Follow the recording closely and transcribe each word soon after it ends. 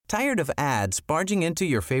Tired of ads barging into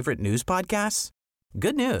your favorite news podcasts?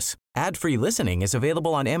 Good news. Ad-free listening is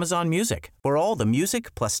available on Amazon Music for all the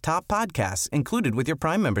music plus top podcasts included with your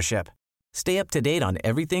Prime membership. Stay up to date on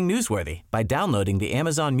everything newsworthy by downloading the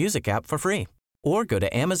Amazon Music app for free or go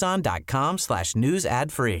to amazon.com/news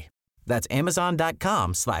ad free. That's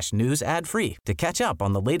amazon.com/news ad free to catch up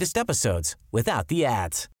on the latest episodes without the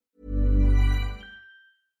ads.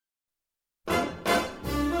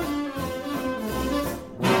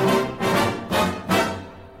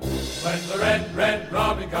 When the red, red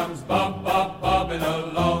robin comes bobbing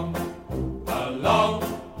along,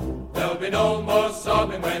 there'll be no more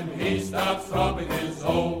sobbing when he starts throbbing his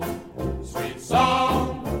old sweet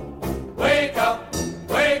song. Wake up,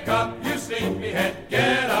 you sleepyhead,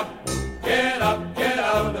 get up, get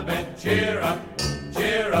out of bed, cheer up,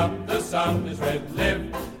 the sun is red,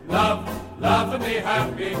 live, love, and be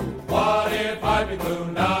happy. What if I be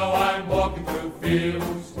blue? Now I'm walking through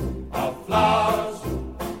fields of flowers.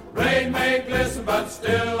 Rain may glisten, but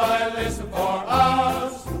still I listen for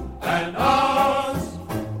hours and hours.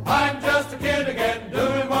 I'm just a kid again,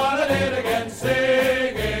 doing what I did again,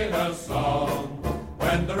 singing a song.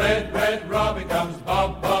 When the red, red robin comes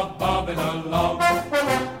bobbing along.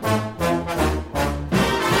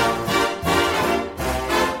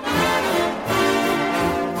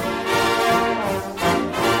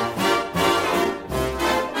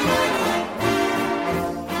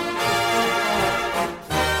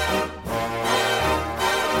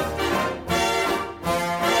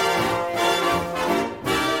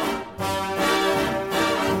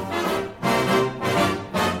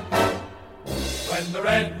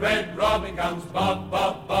 Red robin comes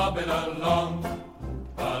bobbing along.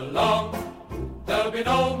 There'll be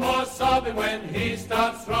no more sobbing when he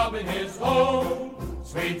starts throbbing his own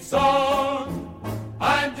sweet song.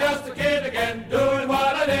 I'm just a kid again, doing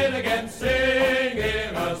what I did again,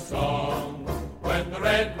 singing a song. When the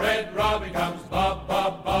red, red robin comes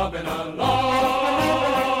bobbing along.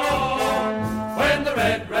 When the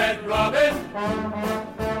red, red robin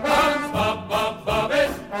comes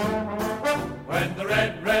bobbing. When the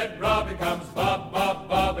red, red robin comes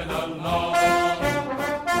bobbing along.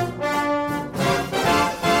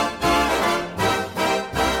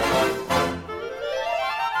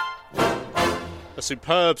 A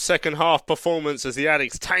superb second half performance as the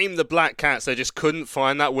Addicts tamed the Black Cats. They just couldn't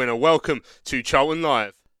find that winner. Welcome to Charlton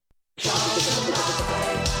Live.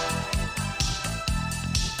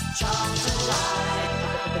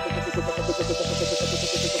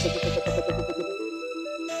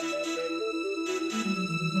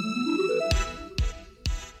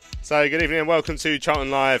 So good evening and welcome to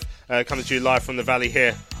Charlton Live, coming to you live from the Valley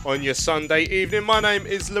here on your Sunday evening. My name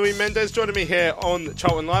is Louis Mendes. Joining me here on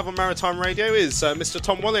Charlton Live on Maritime Radio is Mr.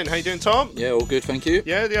 Tom Wallen. How you doing, Tom? Yeah, all good, thank you.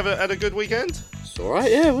 Yeah, you had a good weekend? It's all right,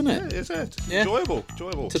 yeah, wasn't it? Yeah, is it? Yeah. Enjoyable.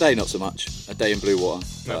 Today, not so much. A day in blue water.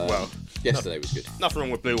 Yesterday was good. Nothing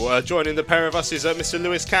wrong with blue water. Joining the pair of us is Mr.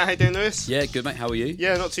 Lewis Cat. How you doing, Lewis? Yeah, good, mate. How are you?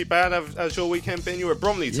 Yeah, not too bad. How's your weekend been? You were at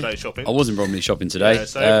Bromley today shopping. I was in Bromley shopping today. Yeah,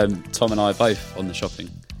 so Tom and I are both on the shopping.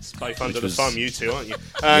 It's both under the thumb, you two, aren't you?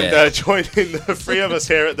 And joining the three of us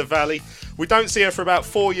here at the Valley. We don't see her for about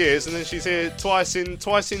 4 years, and then she's here twice in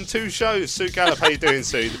 2 shows. Sue Gallop, how you doing,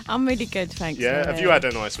 Sue? I'm really good, thanks. Yeah, have you had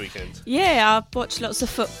a nice weekend? Yeah, I've watched lots of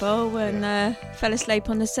football and fell asleep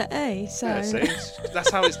on the settee. So yeah, see, that's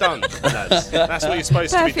how it's done, lads. That's what you're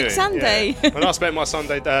supposed to be doing. Perfect Sunday. Yeah. And I spent my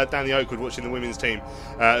Sunday down the Oakwood watching the women's team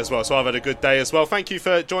as well, so I've had a good day as well. Thank you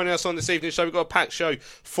for joining us on this evening's show. We've got a packed show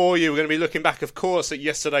for you. We're going to be looking back, of course, at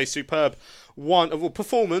yesterday's superb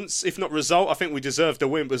performance, if not result. I think we deserved a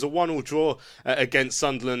win, but it was a 1-1 draw against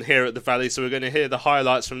Sunderland here at the Valley, so we're going to hear the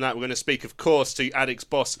highlights from that. We're going to speak, of course, to Addicts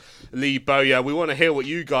boss Lee Bowyer. We want to hear what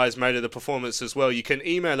you guys made of the performance as well. You can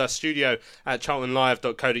email us,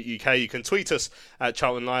 studio@charltonlive.co.uk. You can tweet us at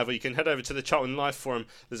Charlton Live, or you can head over to the Charlton Live forum.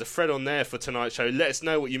 There's a thread on there for tonight's show. Let us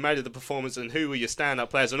know what you made of the performance and who were your stand-up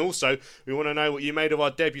players, and also we want to know what you made of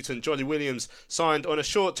our debutant Jolly Williams, signed on a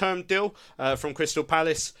short-term deal from Crystal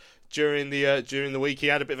Palace. During the week, he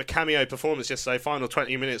had a bit of a cameo performance yesterday, final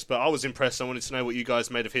 20 minutes, but I was impressed. I wanted to know what you guys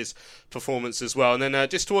made of his performance as well. And then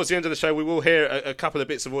just towards the end of the show, we will hear a couple of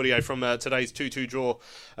bits of audio from today's 2-2 draw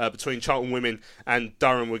between Charlton Women and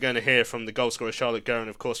Durham. We're going to hear from the goalscorer Charlotte Guerin,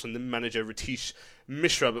 of course, from the manager Ratish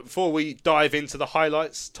Mishra. But before we dive into the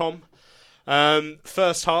highlights, Tom,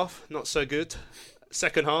 first half, not so good.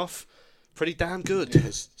 Second half, pretty damn good. Yeah,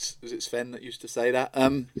 was it Sven that used to say that?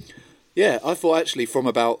 Yeah, I thought actually from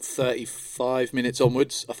about 35 minutes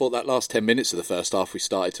onwards, I thought that last 10 minutes of the first half we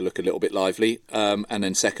started to look a little bit lively, and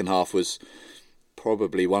then second half was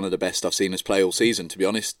probably one of the best I've seen us play all season, to be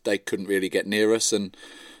honest. They couldn't really get near us, and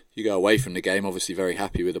you go away from the game obviously very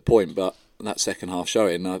happy with a point, but that second half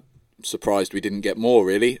showing, I'm surprised we didn't get more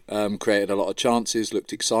really. Created a lot of chances,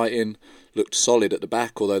 looked exciting, looked solid at the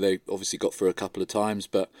back, although they obviously got through a couple of times,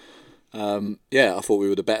 but I thought we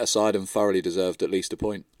were the better side and thoroughly deserved at least a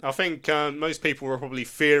point. I think most people were probably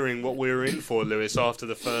fearing what we were in for, Lewis, after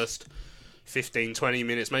the first 15, 20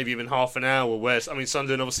 minutes, maybe even half an hour, where,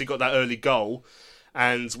 Sunderland obviously got that early goal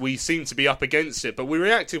and we seemed to be up against it, but we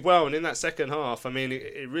reacted well, and in that second half,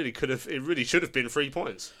 it really should have been 3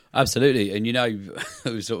 points. Absolutely, and I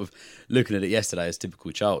was sort of looking at it yesterday as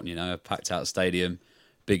typical Charlton, a packed out stadium,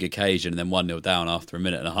 big occasion, and then 1-0 down after a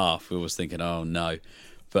minute and a half. We was thinking, oh no.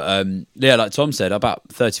 But like Tom said, about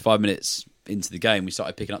 35 minutes into the game, we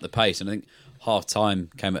started picking up the pace, and I think half time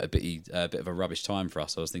came at a bit of a rubbish time for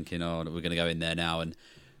us. I was thinking, we're going to go in there now, and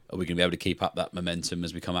are we going to be able to keep up that momentum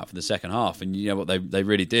as we come out for the second half? And you know what, they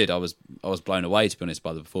really did. I was blown away, to be honest,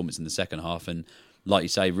 by the performance in the second half, and like you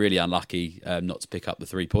say, really unlucky not to pick up the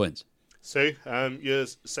 3 points. Sue, your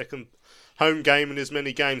second home game in as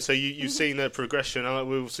many games, so you've seen that progression.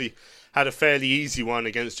 We obviously had a fairly easy one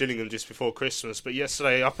against Gillingham just before Christmas, but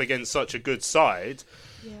yesterday up against such a good side,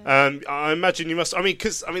 I imagine you must.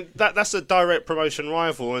 That's a direct promotion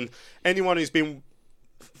rival, and anyone who's been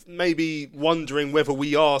maybe wondering whether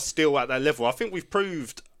we are still at that level, I think we've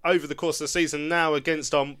proved over the course of the season now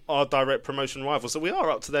against our direct promotion rivals, so we are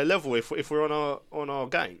up to their level if we're on our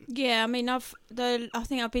game. Yeah, I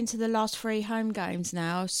think I've been to the last 3 home games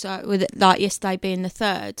now, so with yesterday being the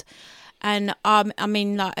third, and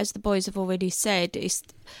as the boys have already said, it's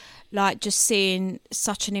just seeing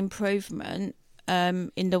such an improvement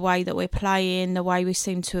in the way that we're playing, the way we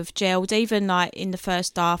seem to have gelled. Even in the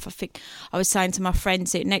first half, I think I was saying to my friend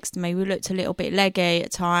sitting next to me, we looked a little bit leggy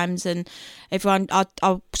at times, and everyone, I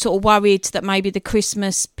sort of worried that maybe the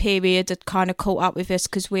Christmas period had kind of caught up with us,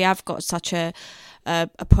 because we have got such a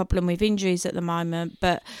problem with injuries at the moment.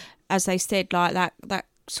 But as they said, that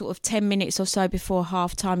sort of 10 minutes or so before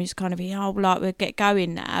half time, you just kind of be, we'll get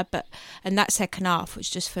going now. And that second half was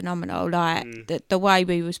just phenomenal. The way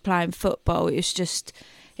we was playing football,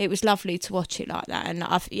 it was lovely to watch it like that. And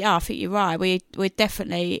I think you're right. We're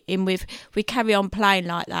definitely in with, we carry on playing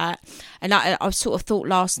like that. And I sort of thought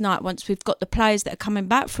last night, once we've got the players that are coming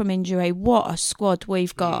back from injury, what a squad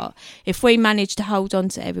we've got. If we manage to hold on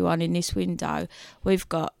to everyone in this window,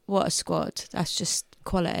 what a squad. That's just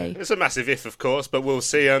quality. It's a massive if, of course, but we'll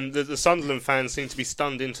see. The Sunderland fans seem to be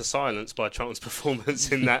stunned into silence by Charlton's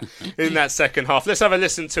performance in that second half. Let's have a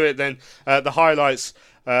listen to it then. The highlights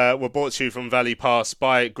were brought to you from Valley Pass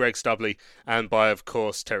by Greg Stubley and by, of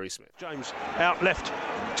course, Terry Smith. James out left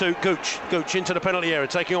to Gooch. Gooch into the penalty area,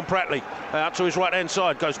 taking on Pratley. Out to his right-hand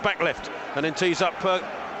side, goes back left, and then tees up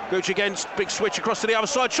Gooch again. Big switch across to the other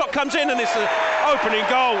side. Shot comes in, and it's the opening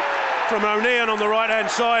goal from O'Neill on the right-hand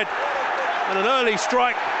side. And an early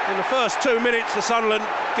strike in the first 2 minutes for Sunderland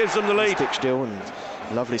gives them the lead. Stick still, and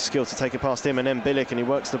lovely skill to take it past him, and then Billick, and he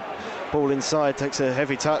works the ball inside, takes a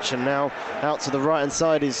heavy touch, and now out to the right hand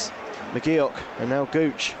side is McGeoch, and now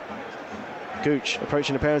Gooch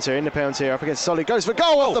approaching the penalty area, in the penalty area, up against Solly, goes for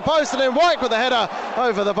goal off the post, and then Wyke with the header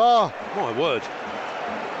over the bar. My word,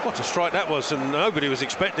 what a strike that was, and nobody was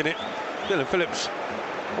expecting it. Dylan Phillips,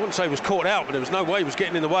 I wouldn't say he was caught out, but there was no way he was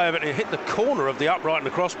getting in the way of it. It hit the corner of the upright and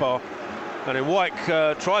the crossbar. And then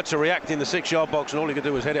Wyke tried to react in the 6-yard box, and all he could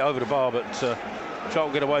do was head it over the bar, but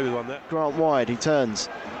Charlton get away with one there. Grant wide, he turns.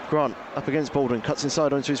 Grant up against Baldwin, cuts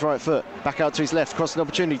inside onto his right foot, back out to his left, crossing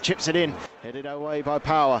opportunity, chips it in, headed away by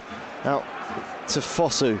Power. Out to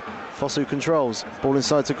Fosu. Fosu controls, ball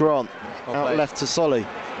inside to Grant, out left to Solly.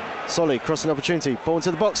 Solly crossing opportunity, ball into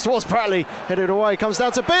the box towards Pratley, headed away, comes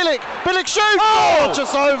down to Billick. Billick shoots! Oh,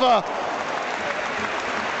 just over!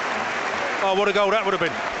 Oh, what a goal that would have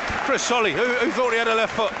been. Chris Solly, who thought he had a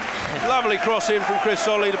left foot. Lovely cross in from Chris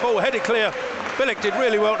Solly. The ball headed clear. Billick did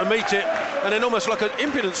really well to meet it, and then almost like an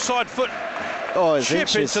impudent side foot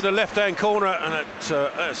chip into the left-hand corner, and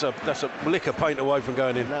that's a lick of paint away from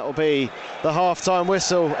going in. That will be the half-time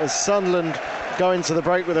whistle as Sunderland go into the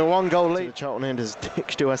break with a 1-goal lead. Charlton end as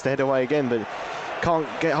Dick still has to head away again, but can't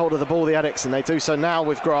get hold of the ball, the Addicts, and they do so now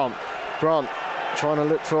with Grant. Grant trying to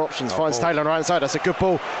look for options, finds Taylor on the right side. That's a good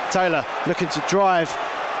ball. Taylor looking to drive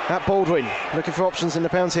at Baldwin, looking for options in the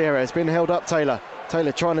penalty area. It's been held up. Taylor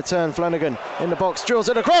trying to turn. Flanagan in the box, drills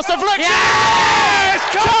it across, deflection! Yes!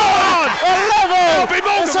 Come on! A level!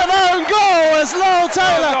 It's an own goal as Lyle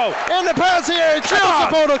Taylor in the penalty area drills the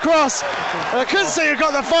ball across. I couldn't see who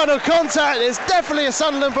got the final contact. It's definitely a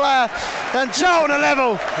Sunderland player, and Charlton a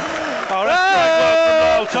level. Oh, that's great work from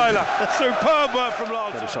Lyle Lyle Taylor. Superb work from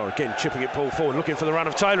Lyle Taylor. Sorry, again, chipping it ball forward, looking for the run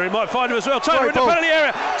of Taylor. He might find him as well. Taylor in the penalty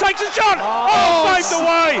area. Takes a shot. Saved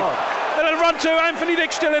away. And then run to Anthony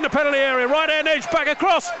Dick still in the penalty area. Right hand edge, back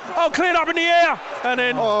across. Cleared up in the air. And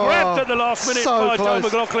then grabbed at the last minute by Joe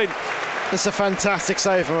McLaughlin. It's a fantastic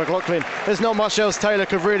save from McLaughlin. There's not much else Taylor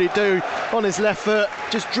could really do on his left foot.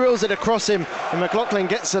 Just drills it across him, and McLaughlin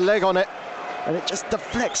gets a leg on it, and it just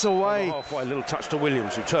deflects away. Halfway, little touch to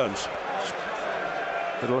Williams, who turns.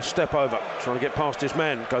 Little step over, trying to get past his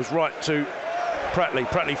man. Goes right to Pratley.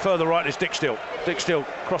 Pratley further right is Dickstill. Dickstill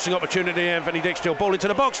crossing opportunity. Anthony Dickstill, ball into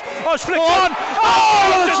the box. It's flicked on.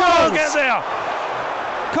 Just can't get there.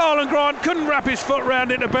 Carlin Grant couldn't wrap his foot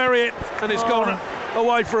round it to bury it, and it's gone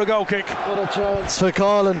away for a goal kick. What a chance for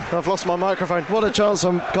Carlin. I've lost my microphone. What a chance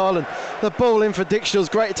from Carlin. The ball in for Dickstill's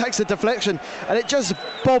great. It takes a deflection and it just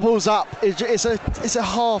bobbles up. It's a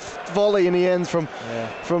half volley in the end from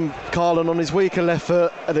Carlin on his weaker left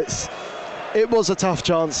foot, and it was a tough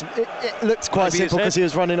chance. It looked quite simple because he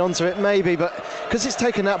was running onto it, maybe, but because it's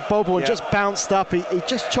taken that bobble and just bounced up, he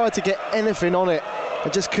just tried to get anything on it. I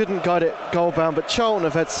just couldn't guide it goal bound, but Charlton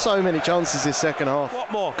have had so many chances this second half.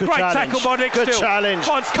 What more? Good Great challenge. tackle by Dick Good Still. challenge.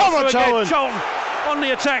 Come on, Charlton. Charlton on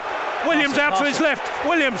the attack. Williams out to his left.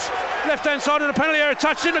 Williams, left-hand side of the penalty area,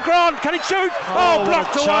 touched into Grant. Can he shoot?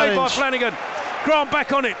 Blocked away by Flanagan. Grant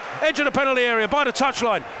back on it. Edge of the penalty area by the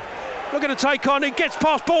touchline. Looking to take on, he gets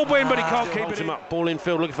past Baldwin, but he can't keep it up. Ball in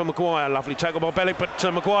field, looking for Maguire. Lovely tackle by Bellick, but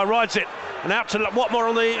Maguire rides it. And out to Watmore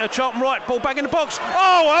on the Charlton right. Ball back in the box.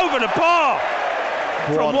 Over the bar.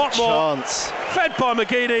 From Watmore, fed by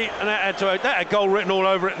McGeady, and that had goal written all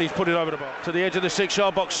over it, and he's put it over the bar. To the edge of the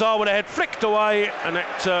 6-yard box, Sarr with a head flicked away, and I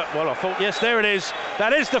thought, yes, there it is.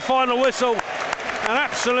 That is the final whistle. An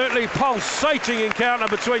absolutely pulsating encounter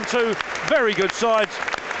between two very good sides,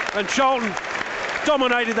 and Charlton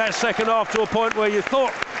dominated that second half to a point where you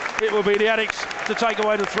thought it would be the Addicts to take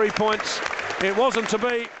away the 3 points. It wasn't to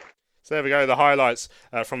be. So there we go, the highlights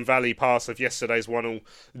from Valley Pass of yesterday's 1-1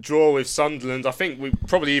 draw with Sunderland. I think we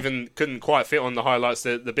probably even couldn't quite fit on the highlights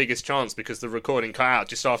the biggest chance, because the recording cut out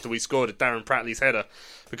just after we scored at Darren Pratley's header,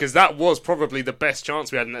 because that was probably the best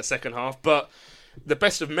chance we had in that second half, but the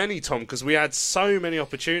best of many, Tom, because we had so many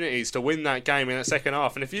opportunities to win that game in that second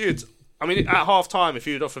half. And at half time, if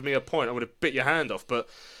you'd offered me a point, I would have bit your hand off, but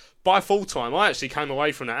by full time, I actually came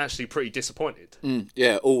away from that actually pretty disappointed.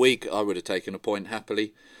 Yeah, all week I would have taken a point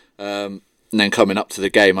happily. And then coming up to the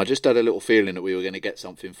game, I just had a little feeling that we were going to get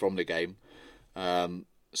something from the game.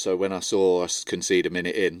 So when I saw us concede a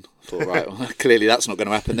minute in, I thought, right, well, clearly that's not going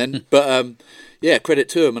to happen then. But credit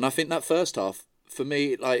to them. And I think that first half, for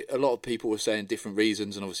me, like a lot of people were saying different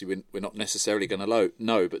reasons, and obviously we're not necessarily going to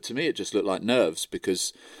know, but to me it just looked like nerves,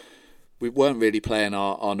 because we weren't really playing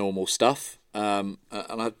our normal stuff. And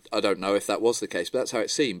I don't know if that was the case, but that's how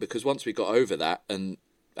it seemed, because once we got over that and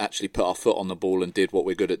actually put our foot on the ball and did what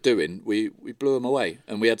we're good at doing, we blew them away.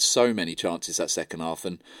 And we had so many chances that second half,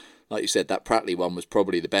 and like you said, that Pratley one was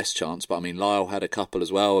probably the best chance, but I mean Lyle had a couple as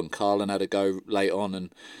well, and Carlin had a go late on,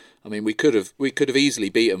 and I mean we could have easily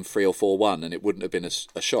beaten 3 or 4-1, and it wouldn't have been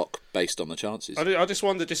a shock based on the chances. I just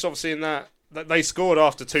wondered, just obviously in that they scored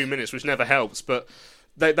after 2 minutes, which never helps, but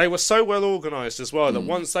They were so well organised as well that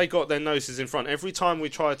once they got their noses in front, every time we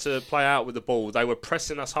tried to play out with the ball, they were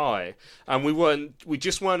pressing us high, and we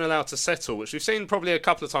just weren't allowed to settle, which we've seen probably a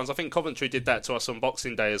couple of times. I think Coventry did that to us on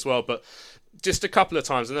Boxing Day as well, but just a couple of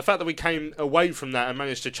times. And the fact that we came away from that and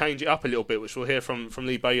managed to change it up a little bit, which we'll hear from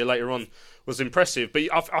Lee Bowyer later on, was impressive. But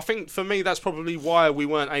I think for me that's probably why we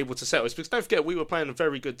weren't able to settle. It's because don't forget we were playing a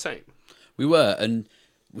very good team. We were, and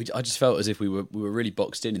I just felt as if we were really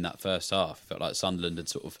boxed in that first half. I felt like Sunderland had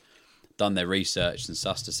sort of done their research and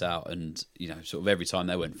sussed us out, and sort of every time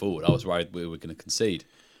they went forward, I was worried we were going to concede.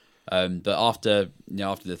 But after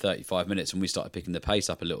the 35 minutes, when we started picking the pace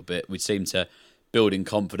up a little bit, we seemed to build in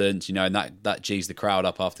confidence, and that G's the crowd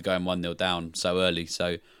up after going 1-0 down so early.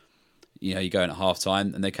 So you go in at half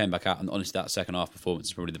time, and they came back out, and honestly, that second half performance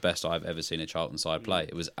is probably the best I've ever seen a Charlton side play.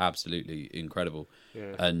 It was absolutely incredible.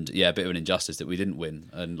 Yeah. And a bit of an injustice that we didn't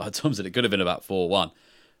win. And like Tom said, it could have been about 4-1.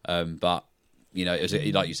 But it was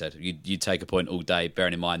like you said, you'd take a point all day,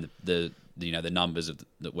 bearing in mind the numbers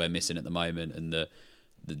that we're missing at the moment, and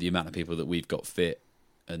the amount of people that we've got fit,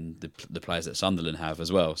 and the players that Sunderland have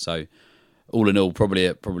as well. So all in all, probably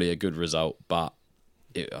a good result, but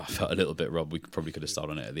I felt a little bit robbed. We probably could have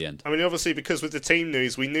started on it at the end. I mean, obviously, because with the team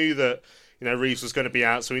news, we knew that Reeves was going to be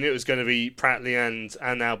out, so we knew it was going to be Pratley and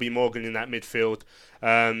Albie Morgan in that midfield.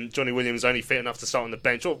 Johnny Williams only fit enough to start on the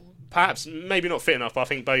bench, or perhaps maybe not fit enough, but I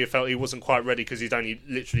think Bowyer felt he wasn't quite ready because he'd only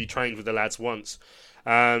literally trained with the lads once.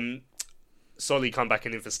 Solly come back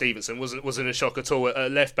in for Stevenson wasn't a shock at all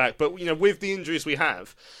at left back. But with the injuries we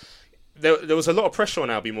have, there was a lot of pressure on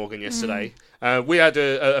Albie Morgan yesterday. We had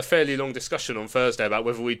a fairly long discussion on Thursday about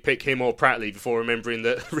whether we'd pick him or Pratley before remembering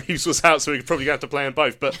that Reeves was out, so we could probably have to play them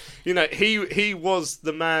both. But he was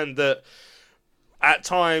the man that at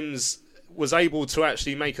times was able to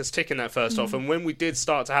actually make us tick in that first half. And when we did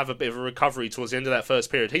start to have a bit of a recovery towards the end of that first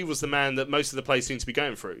period, he was the man that most of the players seemed to be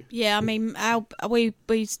going through. Yeah, I mean,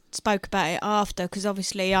 we spoke about it after, because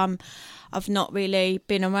obviously I've not really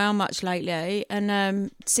been around much lately,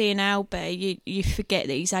 and seeing Albie, you forget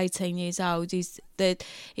that he's 18 years old. He's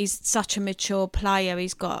such a mature player.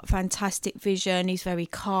 He's got fantastic vision. He's very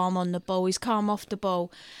calm on the ball. He's calm off the ball,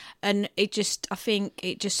 and I think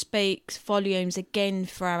it just speaks volumes again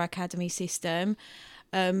for our academy system.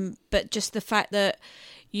 But just the fact that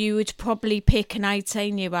you would probably pick an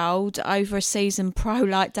 18-year-old over a seasoned pro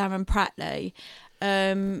like Darren Pratley.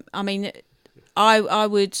 I mean, I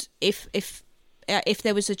would, if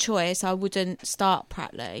there was a choice, I wouldn't start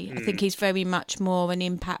Pratley. I think he's very much more an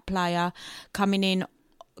impact player, coming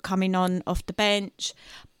on off the bench.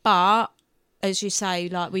 But as you say,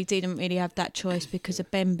 like, we didn't really have that choice because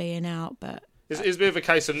of Ben being out. But it's a bit of a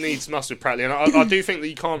case of needs must with Pratley, and I do think that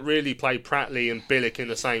you can't really play Pratley and Billick in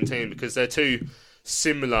the same team because they're too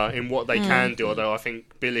similar in what they can do. Although I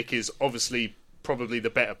think Billick is obviously probably the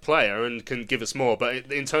better player and can give us more, but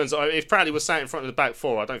in terms of, if Pratley was sat in front of the back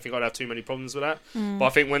four, I don't think I'd have too many problems with that. But I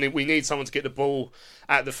think when we need someone to get the ball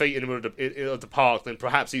at the feet in the middle of the park, then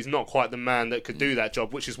perhaps he's not quite the man that could do that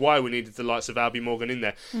job, which is why we needed the likes of Albie Morgan in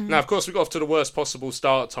there. Now, of course, we got off to the worst possible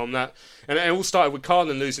start, Tom, and it all started with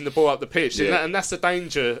Carlin losing the ball up the pitch, and that's the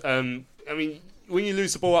danger. I mean, when you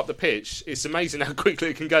lose the ball up the pitch, it's amazing how quickly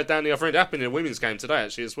it can go down the other end. It happened in a women's game today,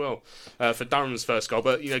 actually, as well, for Durham's first goal.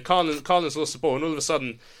 But, Carlin's lost the ball, and all of a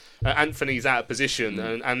sudden, Anthony's out of position,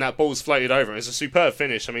 and that ball's floated over. It's a superb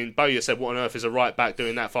finish. I mean, Bowyer said, what on earth is a right back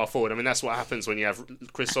doing that far forward? I mean, that's what happens when you have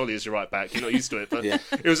Chris Solly as your right back. You're not used to it, but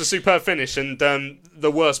it was a superb finish and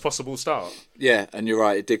the worst possible start. Yeah, and you're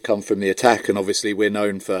right, it did come from the attack, and obviously we're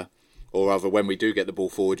known for, or rather, when we do get the ball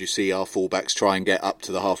forward, you see our fullbacks try and get up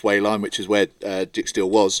to the halfway line, which is where Dick Steele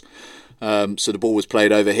was. So the ball was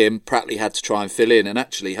played over him. Pratley had to try and fill in, and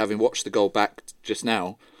actually, having watched the goal back just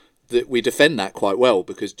now, that we defend that quite well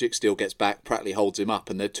because Dick Steele gets back, Pratley holds him up,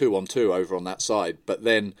 and they're 2-on-2 over on that side. But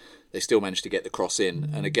then they still manage to get the cross in,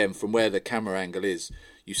 and again, from where the camera angle is,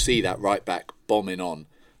 you see that right back bombing on.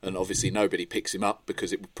 And obviously nobody picks him up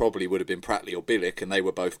because it probably would have been Pratley or Billick, and they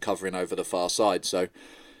were both covering over the far side. So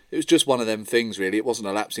it was just one of them things, really. It wasn't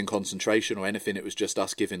a lapse in concentration or anything. It was just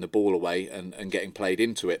us giving the ball away and getting played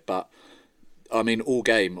into it. But, I mean, all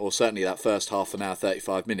game, or certainly that first half an hour,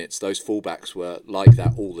 35 minutes, those fullbacks were like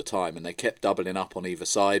that all the time. And they kept doubling up on either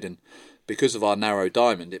side. And because of our narrow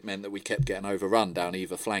diamond, it meant that we kept getting overrun down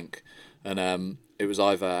either flank. And it was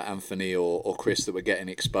either Anthony or Chris that were getting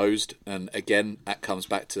exposed. And again, that comes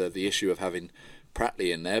back to the issue of having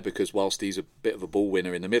Pratley in there, because whilst he's a bit of a ball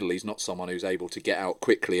winner in the middle, he's not someone who's able to get out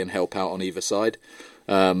quickly and help out on either side.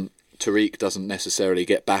 Tariq doesn't necessarily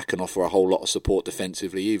get back and offer a whole lot of support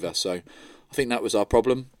defensively either, so I think that was our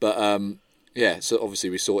problem. But so obviously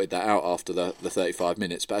we sorted that out after the 35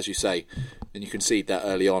 minutes, but as you say, and you concede that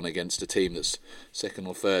early on against a team that's second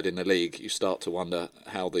or third in the league, you start to wonder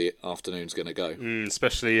how the afternoon's going to go.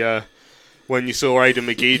 Especially when you saw Aidan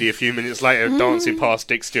McGeady a few minutes later dancing past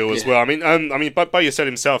Dick Steele as well. I mean, Bowyer said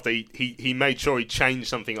himself that he made sure he changed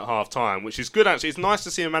something at half time, which is good actually. It's nice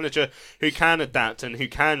to see a manager who can adapt and who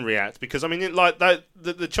can react, because I mean,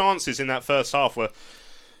 the chances in that first half were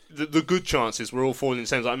the good chances were all falling in the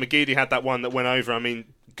same. Like McGeady had that one that went over. I mean,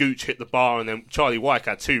 Gooch hit the bar, and then Charlie Wyke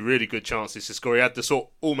had two really good chances to score. He had the sort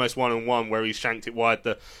almost 1-on-1 where he shanked it wide,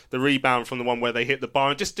 the rebound from the one where they hit the bar.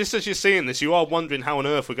 And just as you're seeing this, you are wondering how on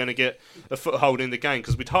earth we're going to get a foothold in the game,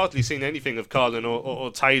 because we'd hardly seen anything of Carlin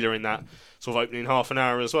or Taylor in that sort of opening half an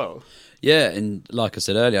hour as well. Yeah, and like I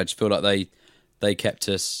said earlier, I just feel like they kept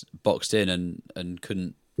us boxed in and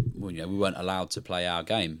couldn't. Well, we weren't allowed to play our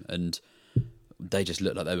game, and they just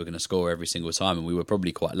looked like they were going to score every single time. And we were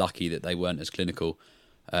probably quite lucky that they weren't as clinical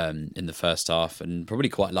in the first half, and probably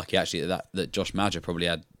quite lucky actually that Josh Madger probably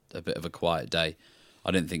had a bit of a quiet day.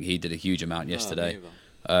 I didn't think he did a huge amount yesterday.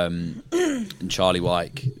 And Charlie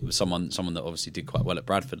Wyke was someone that obviously did quite well at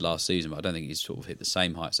Bradford last season, but I don't think he's sort of hit the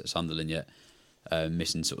same heights at Sunderland yet,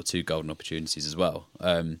 missing sort of 2 golden opportunities as well.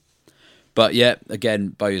 But yeah,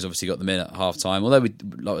 again, Bowyer's obviously got them in at half time. Although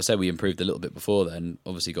like I said, we improved a little bit before then.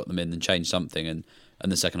 Obviously got them in and changed something, and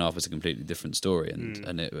the second half was a completely different story.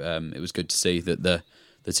 And it was good to see that the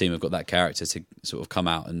team have got that character to sort of come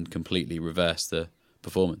out and completely reverse the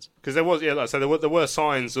performance. Because there was, like I said, there were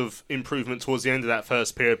signs of improvement towards the end of that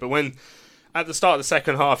first period, but when at the start of the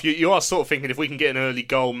second half, you are sort of thinking if we can get an early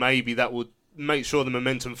goal, maybe that would make sure the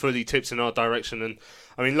momentum fully tips in our direction. And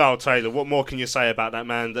I mean, Lyle Taylor, what more can you say about that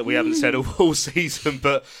man that we haven't said all season?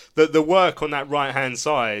 But the work on that right hand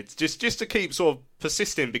side, just to keep sort of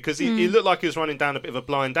persisting, because he looked like he was running down a bit of a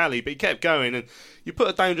blind alley, but he kept going, and you put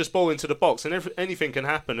a dangerous ball into the box, and anything can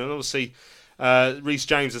happen. And obviously, Reece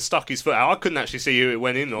James has stuck his foot out. I couldn't actually see who it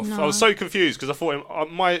went in off. No. I was so confused because I thought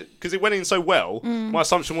because it went in so well. My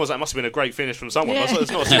assumption was that must have been a great finish from someone. I was like,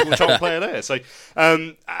 there's not a single Charlton player there. So,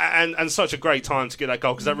 and such a great time to get that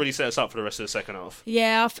goal, because that really set us up for the rest of the second half.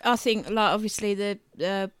 Yeah, I think, like, obviously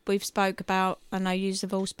we've spoke about, I know you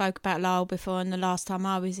have all spoke about Lyle before, and the last time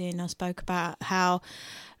I was in, I spoke about how,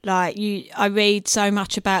 like, I read so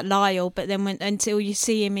much about Lyle, but then until you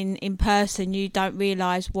see him in person, you don't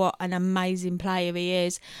realise what an amazing player he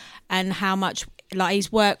is, and how much, like,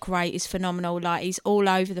 his work rate is phenomenal. Like, he's all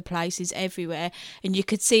over the place, he's everywhere, and you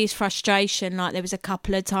could see his frustration. Like, there was a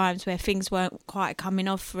couple of times where things weren't quite coming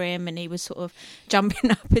off for him, and he was sort of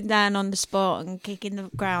jumping up and down on the spot and kicking the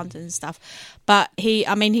ground and stuff. But he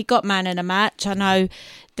got man of the match. I know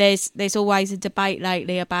there's always a debate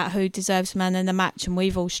lately about who deserves man of the match, and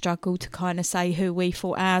we've all struggled to kind of say who we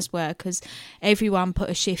thought ours were, because everyone put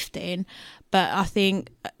a shift in. But I think,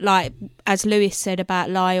 like, as Lewis said about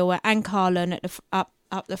Lyle and Carlin at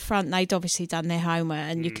up the front, they'd obviously done their homework,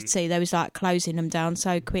 and you could see they was, like, closing them down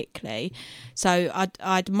so quickly. So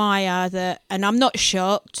I admire that, and I'm not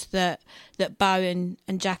shocked that Bo and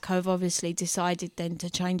Jacko have obviously decided then to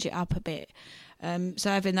change it up a bit. So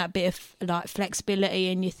having that bit of, like, flexibility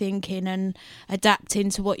in your thinking and adapting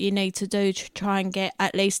to what you need to do to try and get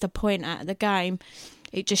at least a point out of the game,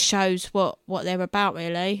 it just shows what they're about,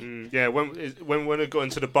 really. Yeah, when we got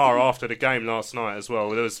into the bar after the game last night as well,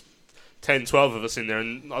 there was 10, 12 of us in there,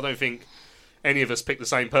 and I don't think any of us picked the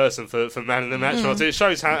same person for man of the match. It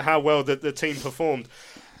shows how well the team performed.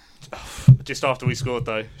 Just after we scored,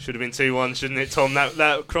 though, should have been 2-1, shouldn't it, Tom?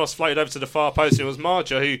 That cross floated over to the far post. It was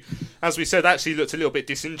Marja who, as we said, actually looked a little bit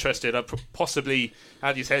disinterested. Possibly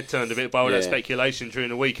had his head turned a bit by all that speculation during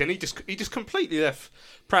the week, and he just completely left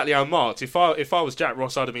Pratley unmarked. If I was Jack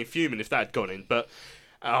Ross, I'd have been fuming if that had gone in. But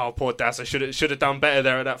poor Dazza should have done better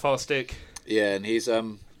there at that far stick. Yeah, and he's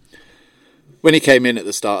when he came in at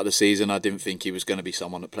the start of the season, I didn't think he was going to be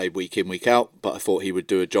someone that played week in, week out, but I thought he would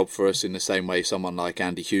do a job for us in the same way someone like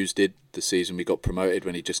Andy Hughes did the season we got promoted,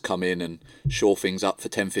 when he just come in and shore things up for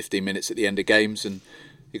 10-15 minutes at the end of games. And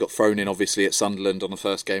he got thrown in, obviously, at Sunderland on the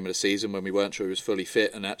first game of the season when we weren't sure he was fully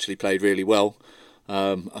fit, and actually played really well.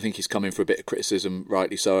 I think he's come in for a bit of criticism,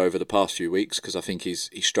 rightly so, over the past few weeks, because I think he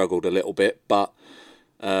struggled a little bit, but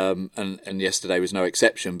and yesterday was no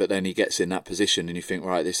exception. But then he gets in that position, and you think,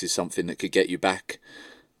 right, this is something that could get you back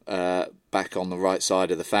on the right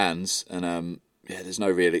side of the fans. And there's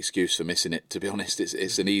no real excuse for missing it, to be honest.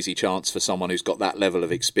 It's an easy chance for someone who's got that level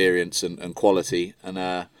of experience and quality.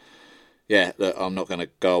 And look, I'm not going to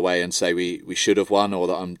go away and say we should have won, or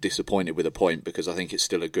that I'm disappointed with a point, because I think it's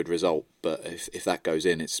still a good result. But if that goes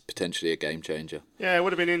in, it's potentially a game changer. Yeah, it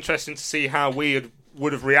would have been interesting to see how we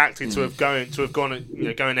would have reacted to have gone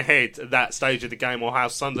going ahead at that stage of the game, or how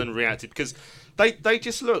Sunderland reacted, because they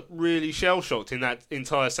just looked really shell shocked in that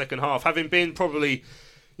entire second half, having been probably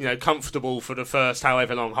comfortable for the first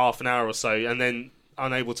however long, half an hour or so, and then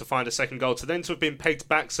unable to find a second goal, to then to have been pegged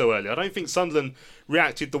back so early. I don't think Sunderland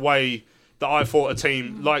reacted the way that I thought a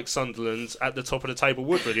team like Sunderland at the top of the table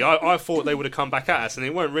would, really. I thought they would have come back at us, and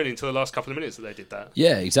it weren't really until the last couple of minutes that they did that.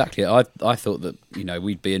 Yeah, exactly. I thought that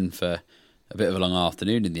we'd be in for a bit of a long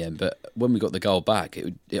afternoon in the end, but when we got the goal back,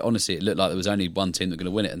 it honestly looked like there was only one team that was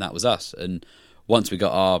going to win it, and that was us. And once we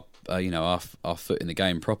got our foot in the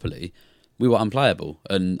game properly, we were unplayable,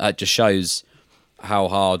 and that just shows how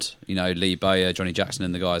hard Lee Bowyer, Johnny Jackson,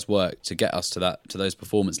 and the guys worked to get us to those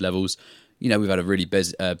performance levels. We've had a really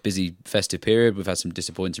busy festive period. We've had some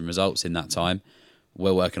disappointing results in that time.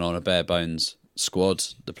 We're working on a bare bones squad.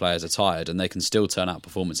 The players are tired, and they can still turn out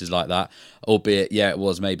performances like that, albeit it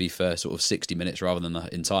was maybe for sort of 60 minutes rather than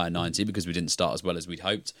the entire 90, because we didn't start as well as we'd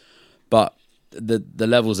hoped. But the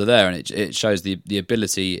levels are there, and it shows the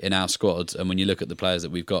ability in our squad. And when you look at the players that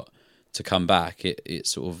we've got to come back,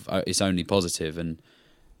 it's only positive. And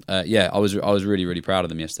I was really, really proud of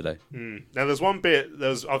them yesterday. Now there's one bit,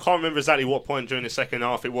 I can't remember exactly what point during the second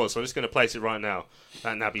half it was, so I'm just going to place it right now.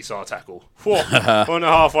 That Naby Sarr tackle on the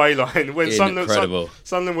halfway line, when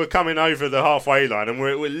Sunderland were coming over the halfway line, and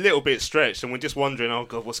we're a little bit stretched, and we're just wondering, oh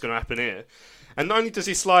God, what's going to happen here? And not only does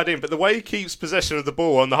he slide in, but the way he keeps possession of the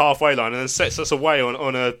ball on the halfway line and then sets us away on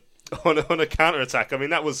on a counter attack. I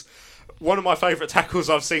mean, that was one of my favourite tackles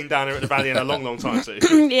I've seen down here at the Valley in a long, long time too.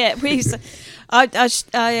 Yeah,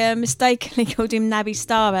 I mistakenly called him Naby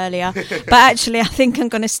Star earlier, but actually I think I'm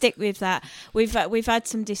going to stick with that. We've had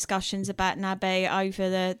some discussions about Naby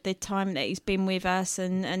over the time that he's been with us,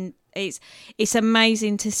 and it's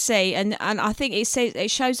amazing to see, and I think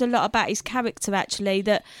it shows a lot about his character actually,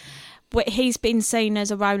 that he's been seen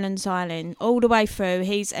as a Roland signing all the way through.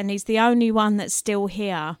 He's the only one that's still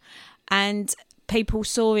here, and people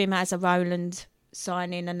saw him as a Roland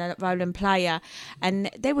signing and a Roland player, and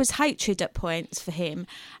there was hatred at points for him,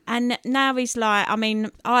 and now he's like, I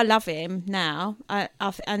mean, I love him now, I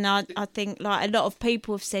think like a lot of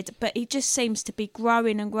people have said, but he just seems to be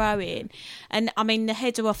growing and growing. And I mean, the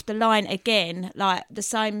header off the line again, like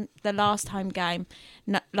the last home game,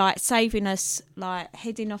 like saving us, like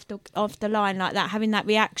heading off the line like that, having that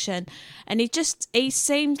reaction, and he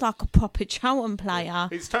seems like a proper Charlton player.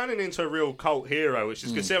 He's turning into a real cult hero, which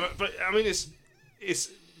is good. But I mean, it's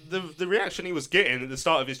the reaction he was getting at the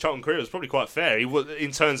start of his Charlton career was probably quite fair. He was,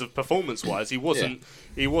 in terms of performance-wise, he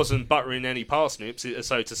wasn't buttering any parsnips,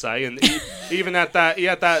 so to say. And he even had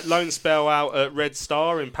that loan spell out at Red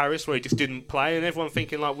Star in Paris where he just didn't play, and everyone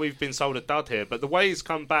thinking like we've been sold a dud here. But the way he's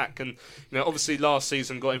come back, and obviously last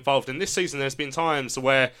season got involved, and this season there's been times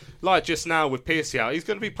where, like just now with Pearcey out, he's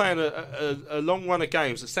going to be playing a long run of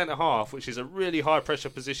games at centre half, which is a really high pressure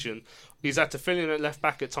position. He's had to fill in at left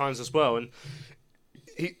back at times as well, and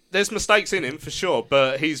there's mistakes in him for sure,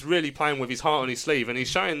 but he's really playing with his heart on his sleeve, and he's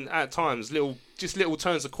showing at times little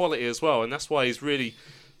turns of quality as well, and that's why he's really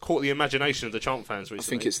caught the imagination of the Charlton fans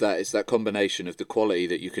recently. I think it's that combination of the quality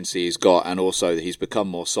that you can see he's got, and also that he's become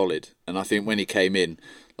more solid. And I think when he came in,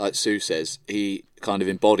 like Sue says, he kind of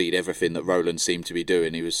embodied everything that Roland seemed to be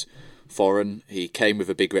doing. He was foreign. He came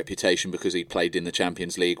with a big reputation because he'd played in the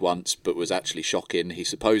Champions League once, but was actually shocking. He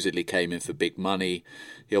supposedly came in for big money.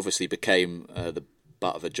 He obviously became the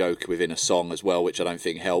butt of a joke within a song as well, which I don't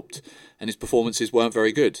think helped, and his performances weren't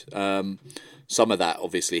very good. Some of that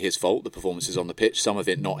obviously his fault, the performances on the pitch, some of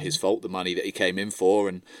it not his fault, the money that he came in for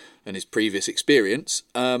and his previous experience,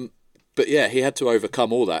 but yeah, he had to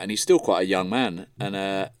overcome all that, and he's still quite a young man,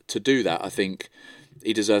 and to do that I think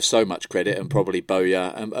he deserves so much credit, and probably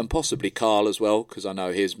Bowyer and possibly Carl as well, because I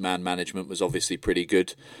know his man management was obviously pretty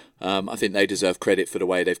good. I think they deserve credit for the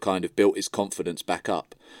way they've kind of built his confidence back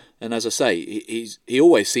up. And as I say, he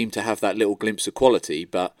always seemed to have that little glimpse of quality,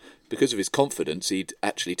 but because of his confidence, he'd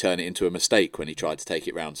actually turn it into a mistake when he tried to take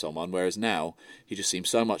it round someone, whereas now he just seems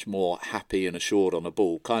so much more happy and assured on the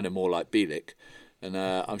ball, kind of more like Bielik. And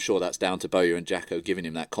I'm sure that's down to Bowyer and Jacko giving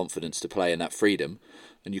him that confidence to play and that freedom.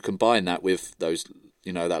 And you combine that with those,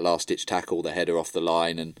 that last-ditch tackle, the header off the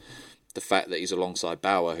line, and the fact that he's alongside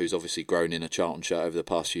Bauer, who's obviously grown in a Charlton shirt over the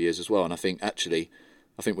past few years as well. And I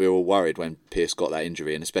think we were all worried when Pearce got that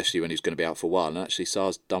injury, and especially when he was going to be out for a while. And actually,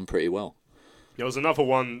 Sarr's done pretty well. There was another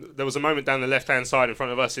one. There was a moment down the left-hand side in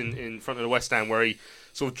front of us, in front of the West Ham, where he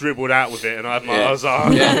sort of dribbled out with it, and I was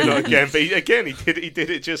like, not again. But he did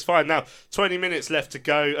it just fine. Now, 20 minutes left to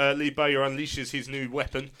go. Lee Bowyer unleashes his new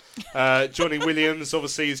weapon. Johnny Williams,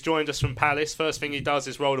 obviously, has joined us from Palace. First thing he does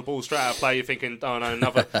is roll the ball straight out of play. You're thinking, oh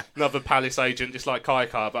no, another Palace agent, just like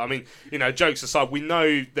Kaikar. But I mean, jokes aside, we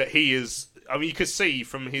know that he is. I mean, you could see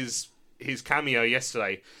from his cameo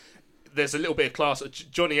yesterday, there's a little bit of class.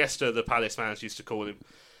 Johnny Esther, the Palace fans used to call him,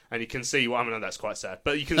 and you can see why. I mean, that's quite sad,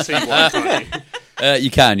 but you can see why, can't you?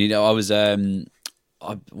 You can. I was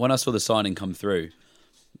when I saw the signing come through.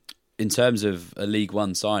 In terms of a League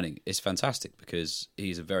One signing, it's fantastic because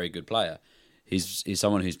he's a very good player. He's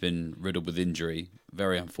someone who's been riddled with injury,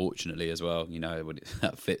 very unfortunately as well.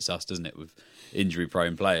 That fits us, doesn't it, with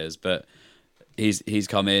injury-prone players? But he's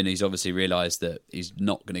come in. He's obviously realised that he's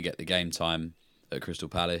not going to get the game time at Crystal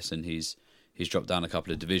Palace, and he's dropped down a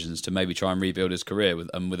couple of divisions to maybe try and rebuild his career with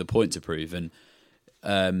a point to prove. And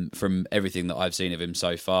from everything that I've seen of him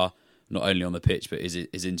so far, not only on the pitch but his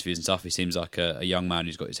interviews and stuff, he seems like a young man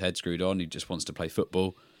who's got his head screwed on. He just wants to play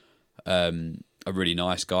football. A really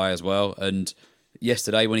nice guy as well. And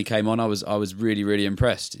yesterday when he came on, I was really, really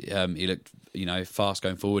impressed. He looked fast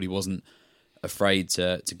going forward. He wasn't afraid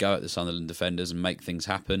to go at the Sunderland defenders and make things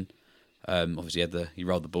happen. Obviously, he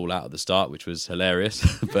rolled the ball out at the start, which was hilarious.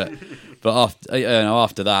 but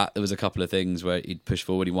after that, there was a couple of things where he'd push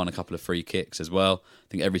forward. He won a couple of free kicks as well. I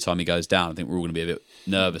think every time he goes down, I think we're all going to be a bit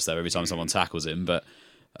nervous though every time someone tackles him. But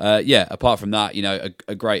apart from that,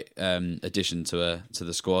 a great addition to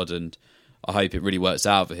the squad, and I hope it really works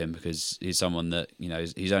out for him because he's someone that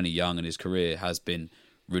he's only young and his career has been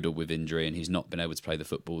riddled with injury and he's not been able to play the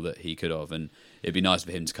football that he could have. And it'd be nice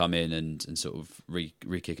for him to come in and sort of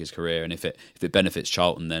re-kick his career. And if it benefits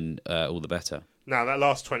Charlton, then all the better. Now that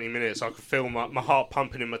last 20 minutes, I could feel my heart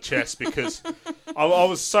pumping in my chest because I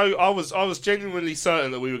was genuinely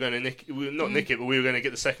certain that we were going to nick it, but we were going to get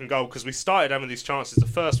the second goal because we started having these chances. The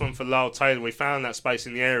first one for Lyle Taylor, we found that space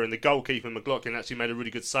in the area, and the goalkeeper McLaughlin actually made a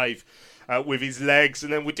really good save with his legs,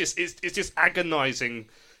 and then it's just agonising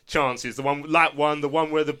chances. The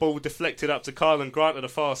one where the ball deflected up to Karlan Grant at a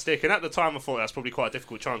far stick, and at the time I thought that's probably quite a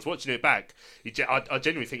difficult chance. Watching it back, I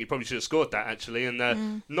genuinely think he probably should have scored that actually. And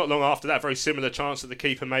not long after that, very similar chance that the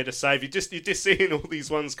keeper made a save. You're just seeing all these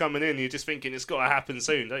ones coming in. You're just thinking it's got to happen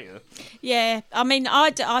soon, don't you? Yeah, I mean,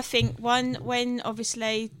 I think when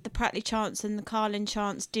obviously the Pratley chance and the Karlan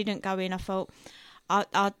chance didn't go in, I thought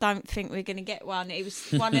I don't think we're going to get one. It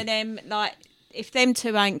was one of them like. If them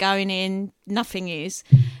two ain't going in, nothing is.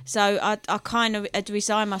 So I kind of had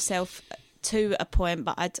resigned myself to a point,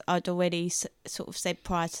 but I'd already sort of said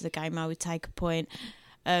prior to the game I would take a point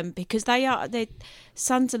because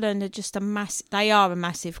Sunderland are just a massive. They are a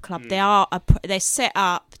massive club. They're set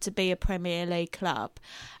up to be a Premier League club,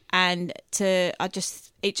 and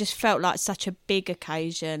it just felt like such a big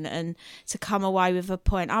occasion, and to come away with a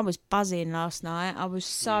point, I was buzzing last night. I was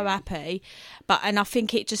so happy, and I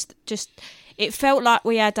think it just. It felt like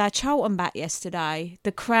we had our Charlton back yesterday.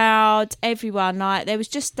 The crowd, everyone, like there was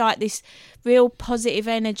just like this real positive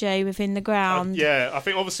energy within the ground. I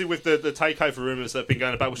think obviously with the takeover rumours that have been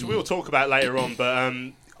going about, which we'll talk about later on, but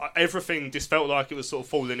everything just felt like it was sort of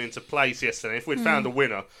falling into place yesterday. If we'd found a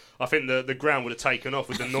winner, I think the ground would have taken off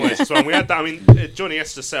with the noise as well. And we had that. I mean, Johnny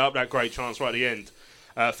Esther set up that great chance right at the end.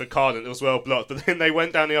 For Cardiff, it was well blocked, but then they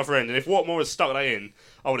went down the other end. And if Watmore had stuck that in,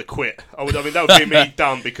 I would have quit. That would be me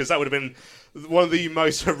done because that would have been one of the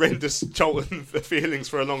most horrendous Charlton feelings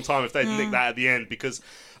for a long time if they'd nicked that at the end. Because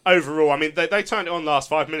overall, I mean, they turned it on last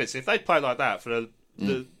 5 minutes. If they'd played like that for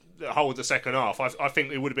the whole of the second half, I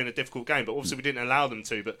think it would have been a difficult game. But obviously, we didn't allow them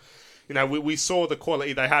to. But you know, we saw the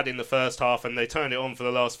quality they had in the first half, and they turned it on for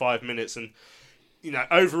the last 5 minutes. And you know,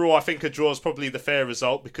 overall, I think a draw is probably the fair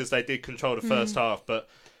result because they did control the first half. But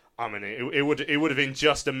I mean, it would have been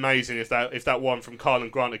just amazing if that one from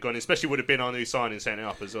Karlan Grant had gone, especially would have been our new signing setting it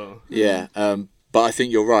up as well. Yeah, but I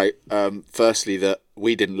think you're right. Firstly, that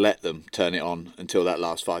we didn't let them turn it on until that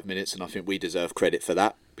last 5 minutes, and I think we deserve credit for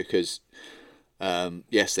that because,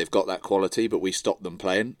 yes, they've got that quality, but we stopped them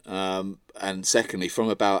playing. And secondly, from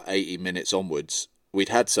about 80 minutes onwards, we'd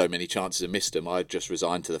had so many chances and missed them. I just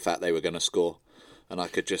resigned to the fact they were going to score. And I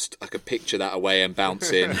could picture that away and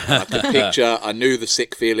bouncing. I knew the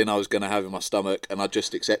sick feeling I was going to have in my stomach, and I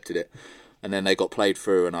just accepted it. And then they got played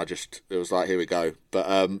through, and it was like, here we go.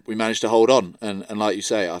 But we managed to hold on. And like you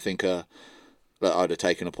say, I think that I'd have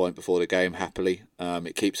taken a point before the game happily.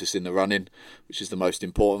 It keeps us in the running, which is the most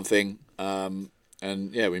important thing. And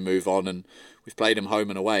yeah, we move on, and we've played them home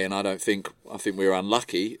and away. And I think we were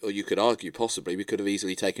unlucky, or you could argue possibly we could have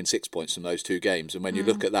easily taken 6 points from those two games. And when you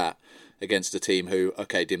look at that, against a team who,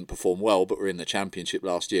 didn't perform well, but were in the Championship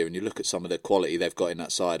last year, and you look at some of the quality they've got in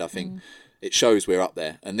that side, I think it shows we're up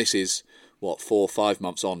there. And this is, 4 or 5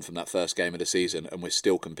 months on from that first game of the season, and we're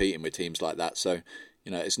still competing with teams like that. So,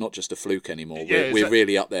 you know, it's not just a fluke anymore. Yeah, we're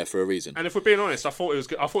really up there for a reason. And if we're being honest, I thought it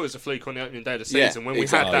was a fluke on the opening day of the season when we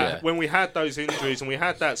had when we had those injuries and we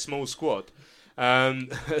had that small squad.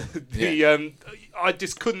 I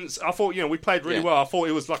just couldn't. I thought, we played really well. I thought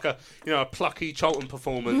it was like a plucky Charlton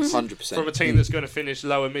performance 100%. From a team that's going to finish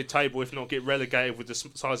lower mid-table, if not get relegated with the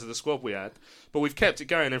size of the squad we had. But we've kept it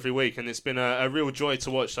going every week, and it's been a real joy to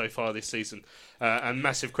watch so far this season. And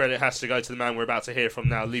massive credit has to go to the man we're about to hear from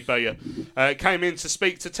now, Lee Bowyer. Came in to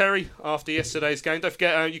speak to Terry after yesterday's game. Don't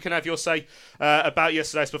forget, you can have your say about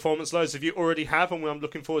yesterday's performance. Loads of you already have, and I'm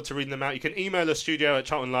looking forward to reading them out. You can email us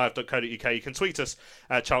studio@charltonlive.co.uk. You can tweet us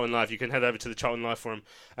at Charlton Live. You can head over to the Charlton Live forum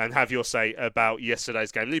and have your say about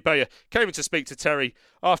yesterday's game. Lee Bowyer came in to speak to Terry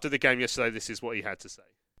after the game yesterday. This is what he had to say.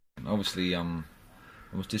 Obviously, I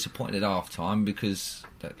was disappointed at half-time because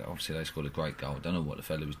obviously they scored a great goal. I don't know what the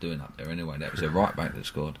fella was doing up there anyway. That was a right-back that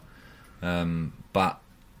scored. But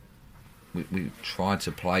we tried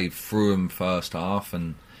to play through them first half,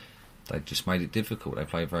 and they just made it difficult. They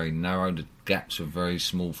played very narrow. The gaps were very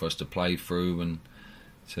small for us to play through, and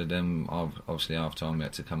so then obviously half-time we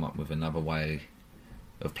had to come up with another way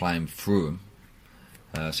of playing through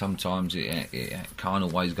them. Sometimes it can't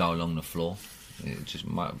always go along the floor. It just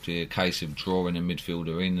might be a case of drawing a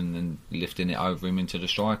midfielder in and then lifting it over him into the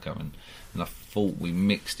striker. And I thought we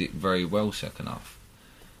mixed it very well second half.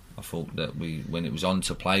 I thought that when it was on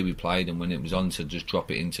to play, we played, and when it was on to just drop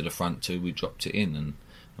it into the front two, we dropped it in. And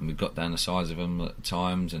we got down the size of them at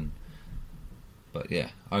times. But yeah,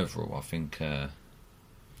 overall, I think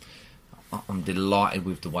I'm delighted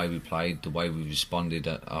with the way we played, the way we responded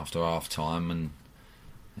after half time, and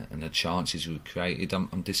the chances we created.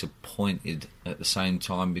 I'm disappointed at the same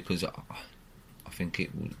time because I think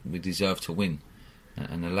we deserve to win,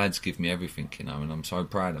 and the lads give me everything, and I'm so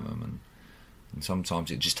proud of them. And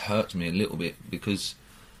sometimes it just hurts me a little bit because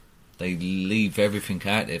they leave everything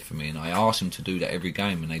out there for me, and I ask them to do that every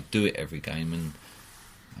game, and they do it every game, and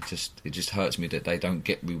it just hurts me that they don't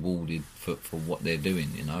get rewarded for what they're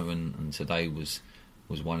doing, and today was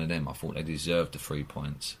one of them. I thought they deserved the 3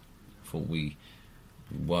 points. I thought we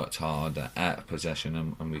worked hard out of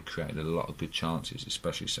possession, and we created a lot of good chances,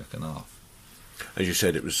 especially second half. As you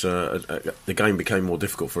said, it was the game became more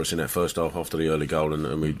difficult for us in that first half after the early goal,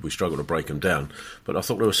 and we struggled to break them down. But I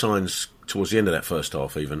thought there were signs towards the end of that first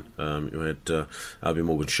half even. You had Albion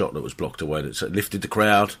Morgan's shot that was blocked away that lifted the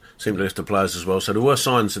crowd, seemed to lift the players as well. So there were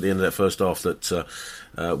signs at the end of that first half that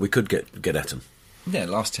we could get at them. Yeah,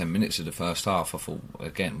 last 10 minutes of the first half, I thought,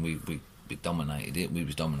 again, we dominated it. We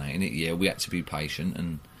was dominating it. Yeah, we had to be patient,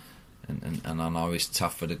 and I know it's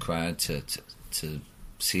tough for the crowd to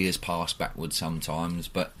see us pass backwards sometimes,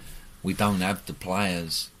 but we don't have the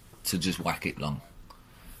players to just whack it long.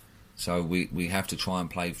 So we have to try and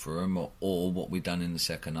play through them, or what we've done in the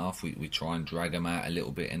second half, we try and drag them out a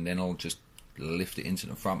little bit, and then I'll just lift it into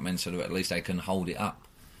the front men so that at least they can hold it up.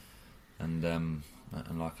 And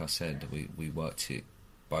like I said, we worked it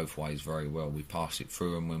both ways very well. We passed it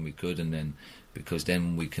through them when we could, and then because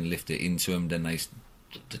then we can lift it into them, then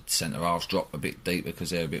the centre halves drop a bit deeper because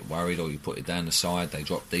they're a bit worried, or you put it down the side, they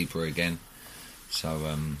drop deeper again. So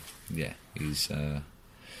yeah, I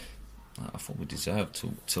thought we deserved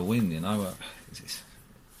to win.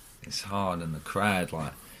 It's hard, and the crowd,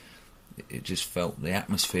 like, it just felt the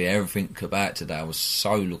atmosphere, everything about today. I was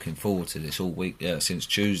so looking forward to this all week, since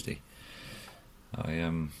Tuesday.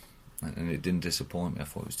 And it didn't disappoint me. I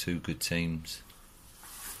thought it was two good teams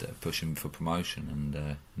that are pushing for promotion,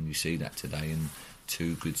 and you see that today, and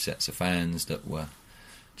two good sets of fans that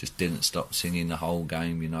just didn't stop singing the whole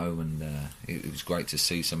game, and it was great to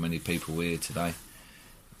see so many people here today,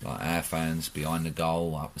 like our fans behind the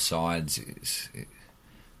goal, up the sides. It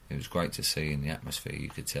was great to see in the atmosphere, you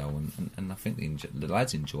could tell, and I think the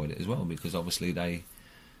lads enjoyed it as well, because obviously they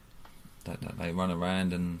run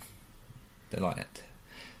around and they're like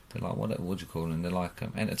what do you call them? They're like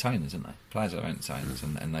entertainers, aren't they? Players are entertainers,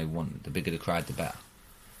 and they want, the bigger the crowd, the better.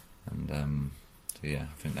 And so yeah,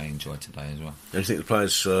 I think they enjoyed today as well. And you think the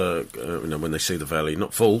players, when they see the Valley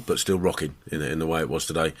not full but still rocking in the way it was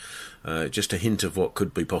today, just a hint of what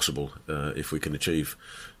could be possible if we can achieve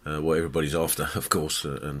what everybody's after, of course,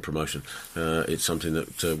 and promotion. It's something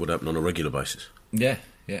that would happen on a regular basis. Yeah,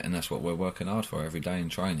 and that's what we're working hard for every day in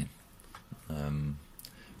training.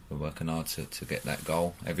 We're working hard to get that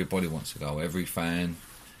goal. Everybody wants a goal. Every fan,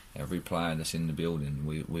 every player that's in the building,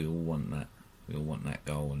 we all want that. We all want that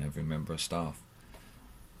goal, and every member of staff.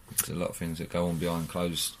 There's a lot of things that go on behind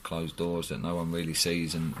closed doors that no one really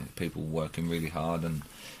sees, and people working really hard, and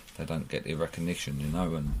they don't get the recognition,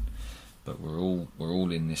 But we're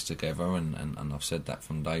all in this together, and I've said that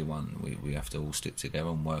from day one. We have to all stick together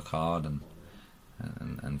and work hard,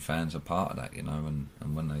 and fans are part of that, and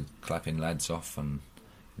when they clapping lads off and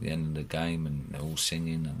the end of the game, and they're all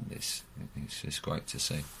singing, and it's just great to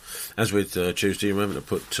see. As with Tuesday, you're having to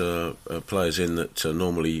put players in that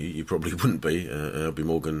normally you probably wouldn't be. Albion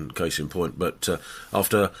Morgan, case in point. But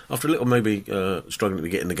after a little maybe struggling to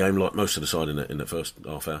get in the game, like most of the side in the first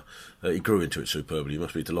half hour, he grew into it superbly. You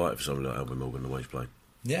must be delighted for somebody like Albion Morgan, the way he's playing.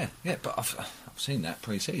 Yeah, but I've seen that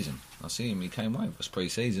pre-season. I see him. He came away with us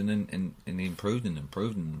pre-season, and he improved and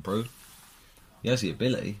improved and improved. He has the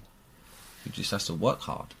ability. He just has to work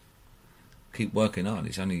hard. Keep working hard.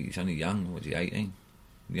 He's only young. What is he, 18?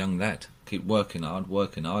 Young lad. Keep working hard.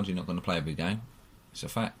 You're not going to play every game. It's a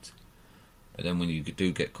fact. But then when you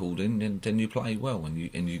do get called in, then you play well, and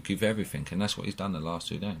you give everything, and that's what he's done the last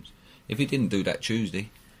two games. If he didn't do that Tuesday,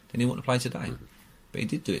 then he wouldn't play today. Mm-hmm. But he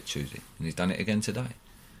did do it Tuesday, and he's done it again today.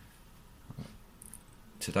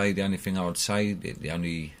 Today, the only thing I would say, the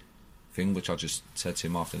only thing which I just said to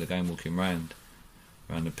him after the game, walking around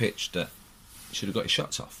the pitch, that he should have got his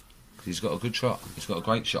shots off. Because he's got a good shot. He's got a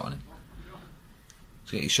great shot on him.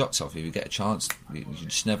 To get his shots off, if you get a chance, you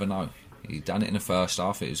just never know. He'd done it in the first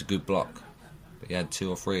half, it was a good block. But he had 2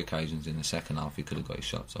 or 3 occasions in the second half he could have got his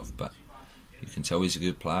shots off. But you can tell he's a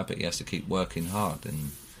good player, but he has to keep working hard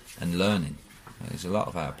and learning. There's a lot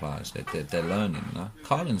of our players, they're learning.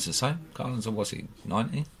 Carlin's the same. Carlin's, what's he,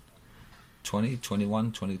 19? 20,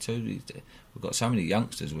 21, 22? We've got so many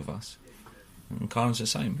youngsters with us. And Kylan's the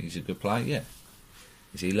same. He's a good player, yeah.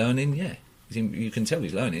 Is he learning? Yeah. You can tell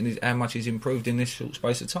he's learning. How much he's improved in this short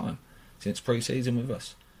space of time since pre-season with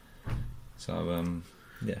us. So,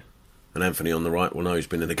 yeah. And Anthony on the right, well, no, he's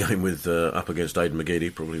been in the game with up against Aidan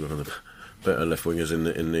McGeady, probably one of the better left wingers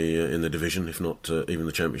in the division, if not even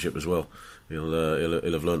the Championship as well. He'll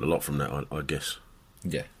have learned a lot from that, I guess.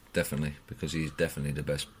 Yeah, definitely, because he's definitely the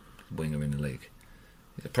best winger in the league.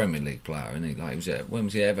 He's a Premier League player, isn't he? Like, when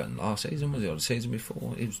was he at Everton? Last season, was he? Or the season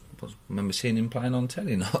before? I remember seeing him playing on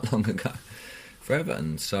telly not long ago for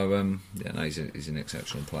Everton. So, he's an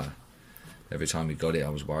exceptional player. Every time he got it, I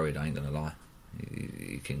was worried, I ain't going to lie.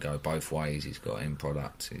 He can go both ways. He's got end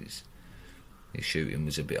product. His shooting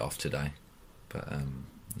was a bit off today. But,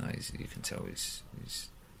 you can tell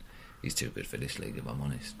he's too good for this league, if I'm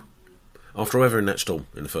honest. After weathering that storm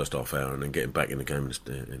in the first half hour and then getting back in the game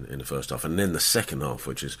in the first half, and then the second half,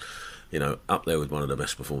 which is, up there with one of the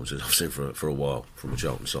best performances I've seen for a while from the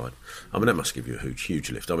Charlton side. I mean, that must give you a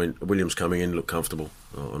huge lift. I mean, Williams coming in, looked comfortable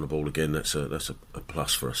on the ball again. That's a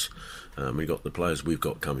plus for us. We've got the players we've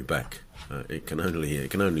got coming back. It can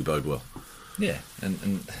only bode well. Yeah,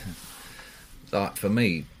 and like for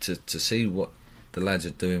me to see what the lads are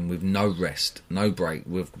doing with no rest, no break.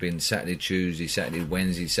 We've been Saturday, Tuesday,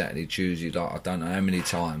 Wednesday, Saturday, Tuesday. Like I don't know how many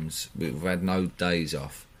times we've had no days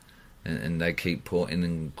off, and they keep putting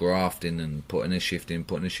and grafting and putting a shift in,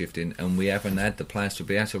 and we haven't had the players to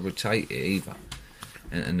be able to rotate it either.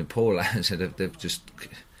 And the poor lads, they've just,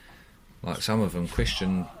 like some of them,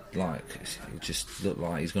 Christian, like it just looked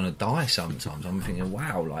like he's going to die sometimes. I'm thinking,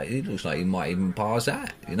 wow, like he looks like he might even pass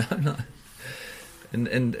that, Like,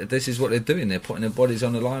 And this is what they're doing. They're putting their bodies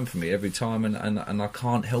on the line for me every time, and I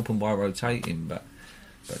can't help them by rotating. But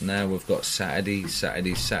now we've got Saturday,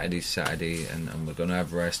 and we're going to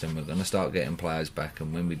have rest, and we're going to start getting players back.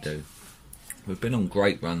 And when we do, we've been on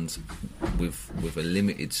great runs with a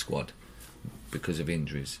limited squad because of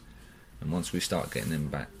injuries. And once we start getting them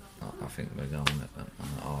back, I think we're going.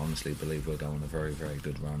 I honestly believe we're going a very, very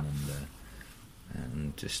good run,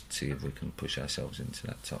 and just see if we can push ourselves into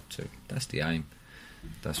that top two. That's the aim.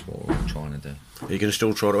 That's what we're trying to do. Are you going to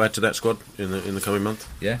still try to add to that squad in the coming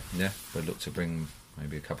month? Yeah. We'd look to bring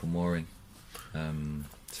maybe a couple more in.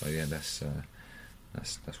 So yeah, that's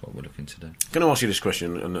what we're looking to do. Going to ask you this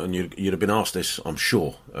question, and you'd have been asked this, I'm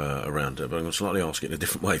sure, around it, but I'm going to slightly ask it in a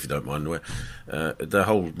different way, if you don't mind. Where the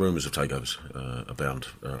whole rumours of takeovers abound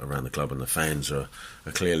around the club, and the fans are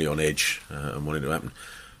clearly on edge and wanting to happen.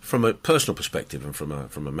 From a personal perspective and from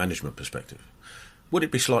a management perspective, would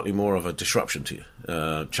it be slightly more of a disruption to you,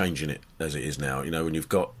 changing it as it is now? When you've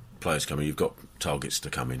got players coming, you've got targets to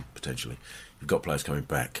come in, potentially. You've got players coming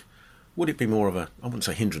back. Would it be more of I wouldn't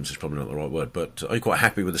say hindrance is probably not the right word, but are you quite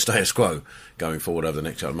happy with the status quo going forward over the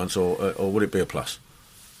next 12 months, or would it be a plus?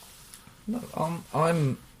 No,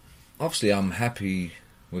 I'm happy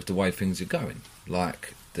with the way things are going.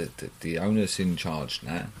 Like, the owner's in charge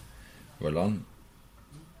now, Roland.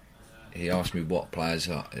 He asked me what players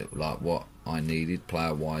are, like what I needed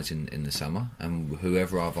player-wise in the summer, and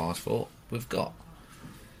whoever I've asked for, we've got.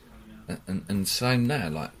 And same now,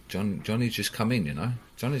 like Johnny's just come in,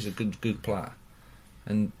 Johnny's a good player,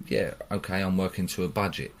 and yeah, okay, I'm working to a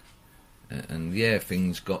budget, and yeah,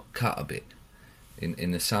 things got cut a bit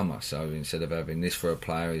in the summer. So instead of having this for a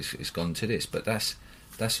player, it's gone to this. But that's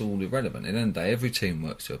all irrelevant. At the end of the day, every team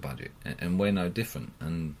works to a budget, and we're no different.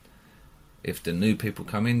 And if the new people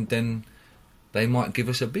come in, then they might give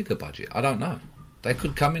us a bigger budget. I don't know. They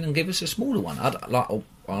could come in and give us a smaller one. I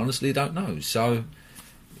honestly don't know. So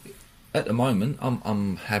at the moment,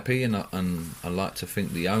 I'm happy, and I like to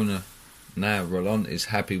think the owner now, Roland, is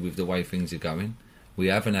happy with the way things are going. We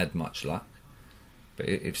haven't had much luck, but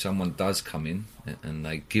if someone does come in and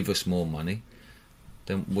they give us more money,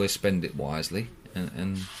 then we'll spend it wisely,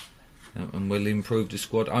 and we'll improve the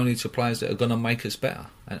squad only to players that are going to make us better,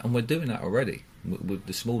 and we're doing that already with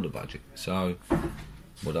the smaller budget. So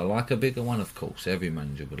would I like a bigger one? Of course, every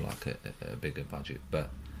manager would like a bigger budget, but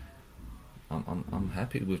I'm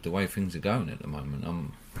happy with the way things are going at the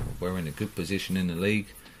moment. We're in a good position in the league.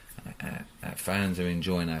 Our fans are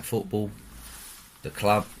enjoying our football. The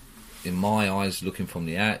club, in my eyes, looking from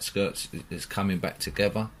the outskirts, is coming back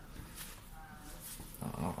together.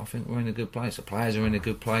 I think we're in a good place. The players are in a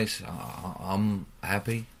good place. I'm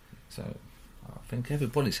happy. So I think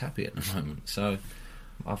everybody's happy at the moment. So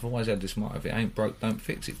I've always had this motto: if it ain't broke, don't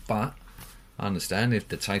fix it. But I understand if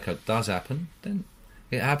the takeover does happen, then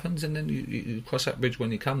it happens, and then you cross that bridge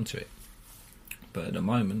when you come to it. But at the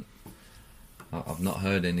moment, I've not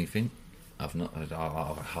heard anything. I've not heard.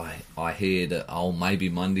 I hear that maybe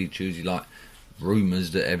Monday, Tuesday, like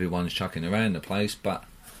rumours that everyone's chucking around the place. But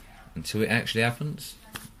until it actually happens,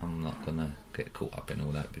 I'm not going to get caught up in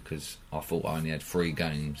all that, because I thought I only had 3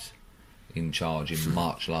 games in charge in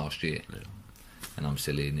March last year, and I'm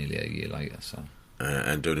still here nearly a year later. So.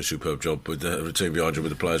 And doing a superb job with the team behind you,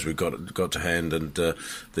 with the players we've got to hand, and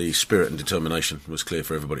the spirit and determination was clear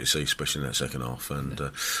for everybody to see, especially in that second half. And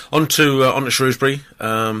on to Shrewsbury.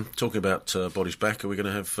 Talking about bodies back, are we going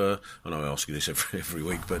to have? I know I ask you this every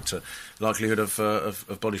week, but likelihood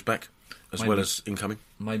of bodies back as well as incoming.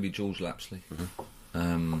 Maybe George Lapsley.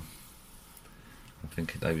 Mm-hmm. I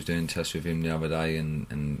think they was doing tests with him the other day,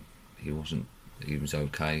 and he wasn't. He was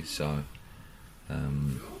okay, so.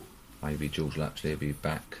 Maybe George Lapsley will be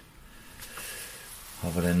back.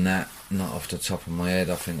 Other than that, not off the top of my head,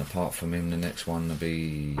 I think apart from him, the next one will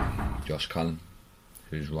be Josh Cullen,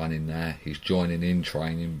 who's running there. He's joining in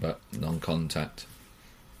training, but non-contact.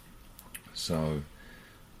 So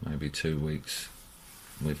maybe 2 weeks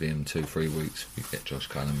with him, 2-3 weeks, we get Josh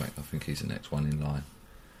Cullen back. I think he's the next one in line.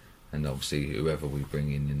 And obviously whoever we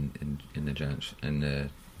bring in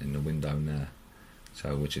the window now.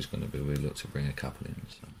 So which is going to be, we look to bring a couple in.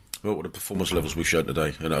 So. Well, what the performance levels we've shown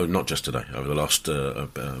today, and not just today, over the last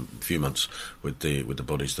few months with the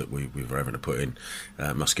bodies that we were having to put in,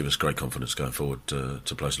 must give us great confidence going forward to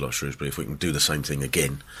places like Shrewsbury. If we can do the same thing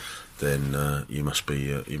again, then you must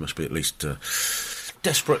be at least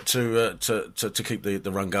desperate to keep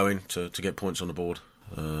the run going, to get points on the board.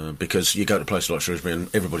 Because you go to places like Shrewsbury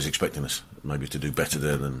and everybody's expecting us maybe to do better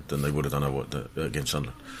there than they would have done against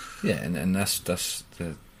Sunderland. Yeah, and that's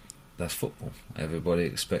football. Everybody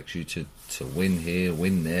expects you to win here,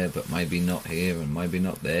 win there, but maybe not here and maybe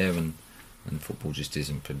not there, and football just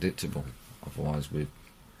isn't predictable. Otherwise,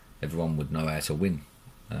 everyone would know how to win.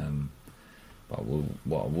 But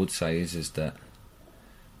what I would say is that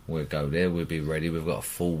we'll go there, we'll be ready. We've got a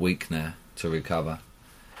full week now to recover.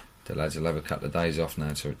 The lads will have a couple of days off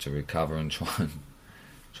now to recover and try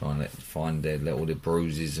and let all the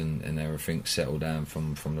bruises and everything settle down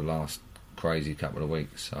from the last crazy couple of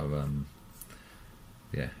weeks. So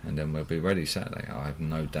and then we'll be ready Saturday. I have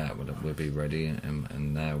no doubt we'll be ready,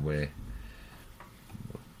 and now we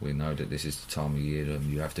know that this is the time of year and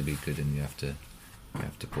you have to be good and you have to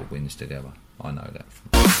put wins together. I know that.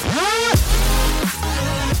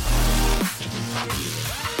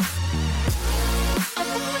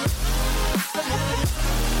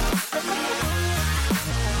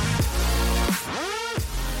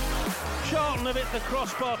 Charlton have hit the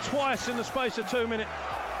crossbar twice in the space of 2 minutes.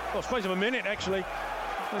 Well, space of a minute, actually.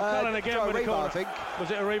 Cullen again with the corner. I think.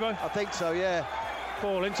 Was it Aribo? I think so, yeah.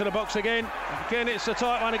 Ball into the box again. Again, it's a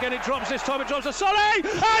tight one. Again, it drops. This time it drops to Solly. And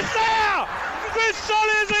there! Chris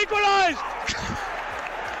Solly has equalised!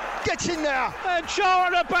 Gets in there! And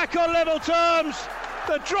Charlton are back on level terms.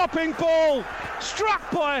 The dropping ball struck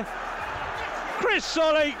by Chris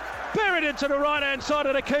Solly, buried into the right-hand side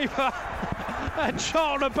of the keeper. And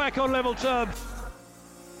Charlton are back on level terms.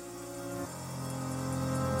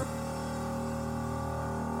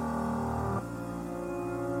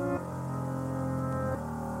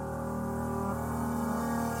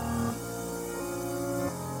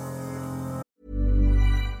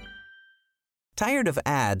 Tired of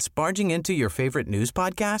ads barging into your favorite news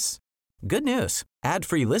podcasts? Good news.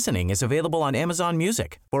 Ad-free listening is available on Amazon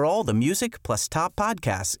Music for all the music plus top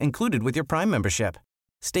podcasts included with your Prime membership.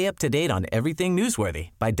 Stay up to date on everything newsworthy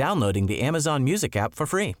by downloading the Amazon Music app for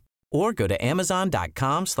free or go to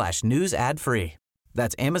amazon.com/news ad free.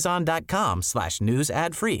 That's amazon.com/news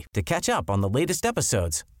ad free to catch up on the latest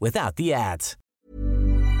episodes without the ads.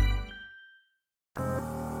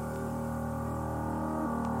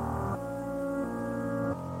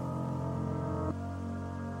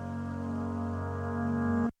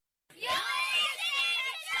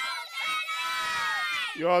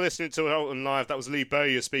 You are listening to Charlton Live. That was Lee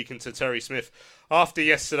Bowyer speaking to Terry Smith after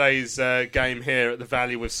yesterday's game here at the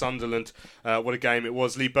Valley with Sunderland. What a game it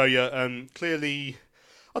was. Lee Bowyer clearly,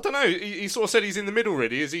 I don't know, he sort of said he's in the middle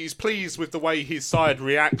really. He's pleased with the way his side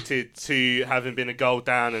reacted to having been a goal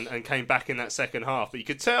down and came back in that second half. But you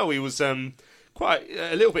could tell he was quite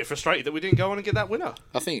a little bit frustrated that we didn't go on and get that winner.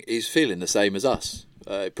 I think he's feeling the same as us.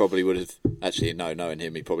 He probably would have, actually, no, knowing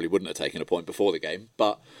him, he probably wouldn't have taken a point before the game.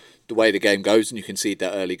 But the way the game goes and you concede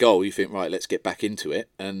that early goal, you think, right, let's get back into it.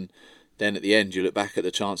 And then at the end, you look back at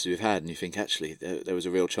the chances we've had and you think, actually, there was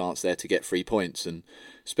a real chance there to get 3 points. And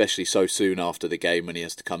especially so soon after the game when he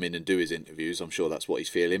has to come in and do his interviews, I'm sure that's what he's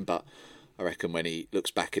feeling. But I reckon when he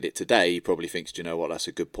looks back at it today, he probably thinks, do you know what, that's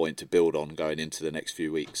a good point to build on going into the next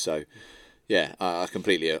few weeks. So, yeah, I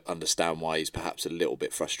completely understand why he's perhaps a little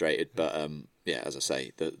bit frustrated. But yeah, as I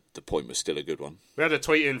say, the point was still a good one. We had a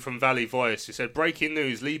tweet in from Valley Voice who said, breaking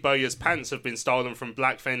news, Lee Bowyer's pants have been stolen from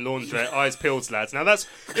Blackfen Laundrette, eyes peeled lads. Now that's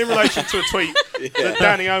in relation to a tweet that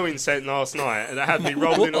Danny Owen sent last night and that had me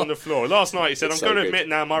rolling on the floor. Last night he said, I'm going to admit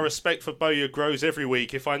now my respect for Bowyer grows every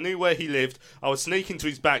week. If I knew where he lived, I would sneak into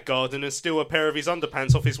his back garden and steal a pair of his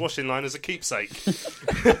underpants off his washing line as a keepsake.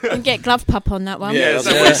 And get Glove Pup on that one. Yeah, that's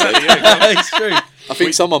what he said. Yeah, it's true. I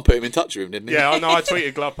think someone put him in touch with him, didn't he? Yeah, I know. I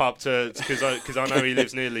tweeted Glove Pup because I know he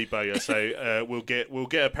lives near Lee Bowyer, so we'll get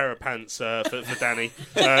a pair of pants for Danny.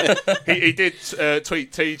 He did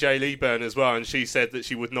tweet TJ Leeburn as well, and she said that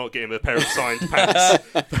she would not get him a pair of signed pants.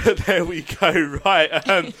 But there we go.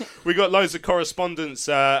 Right, we got loads of correspondence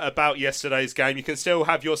about yesterday's game. You can still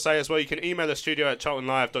have your say as well. You can email the studio at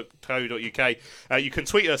charltonlive.co.uk. You can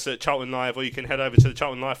tweet us at Charlton Live, or you can head over to the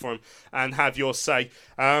Charlton Live forum and have your say.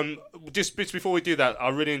 Just before we do that, I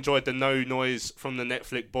really enjoyed the No Noise from the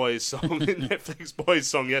Netflix Boys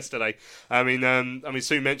song yesterday. I mean,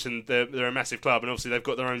 Sue mentioned they're a massive club, and obviously they've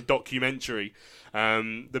got their own documentary.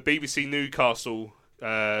 The BBC Newcastle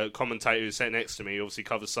commentator who sat next to me, obviously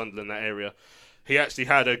covers Sunderland, that area. He actually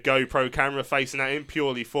had a GoPro camera facing at him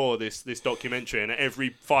purely for this documentary, and every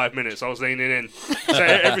 5 minutes I was leaning in. So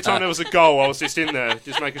every time there was a goal, I was just in there,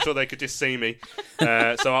 just making sure they could just see me.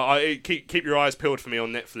 So I keep your eyes peeled for me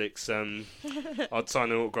on Netflix. I'd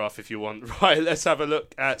sign an autograph if you want. Right, let's have a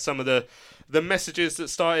look at some of the messages that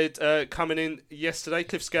started coming in yesterday.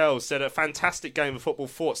 Cliff Scales said, a fantastic game of football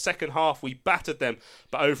fought. Second half, we battered them,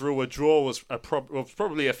 but overall a draw was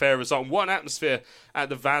probably a fair result. And what an atmosphere at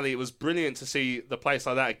the Valley. It was brilliant to see the place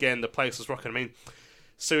like that again. The place was rocking. I mean,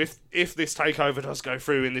 so if this takeover does go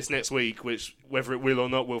through in this next week, which whether it will or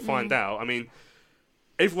not, we'll find out. I mean,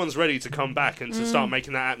 everyone's ready to come back and to start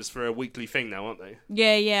making that atmosphere a weekly thing now, aren't they?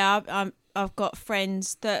 Yeah. I've got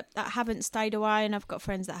friends that haven't stayed away, and I've got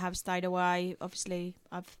friends that have stayed away. Obviously,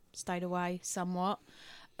 I've stayed away somewhat,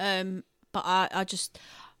 but I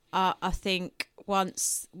think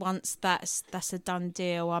once that's a done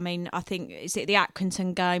deal. I mean, I think, is it the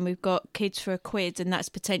Accrington game? We've got Kids for a Quid, and that's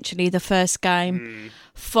potentially the first game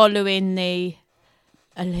following the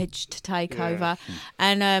alleged takeover,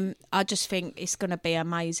 and I just think it's going to be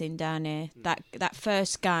amazing down here. That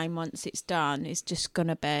first game, once it's done, is just going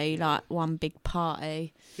to be like one big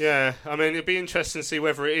party. Yeah, I mean, it'd be interesting to see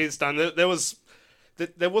whether it is done. There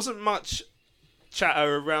wasn't much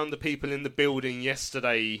chatter around the people in the building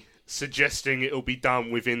yesterday suggesting it'll be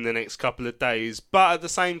done within the next couple of days, but at the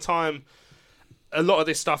same time, a lot of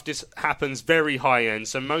this stuff just happens very high end,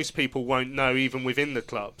 so most people won't know even within the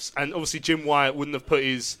clubs. And obviously Jim Wyatt wouldn't have put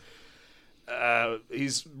his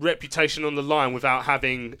reputation on the line without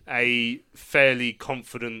having a fairly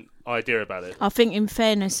confident idea about it. I think, in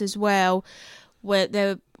fairness as well, when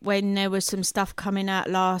there was some stuff coming out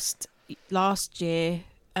last year,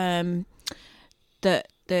 that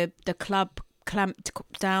the club clamped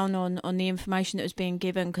down on the information that was being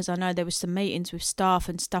given, because I know there was some meetings with staff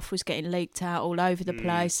and stuff was getting leaked out all over the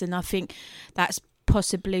place, and I think that's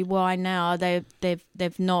possibly why now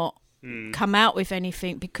they've not come out with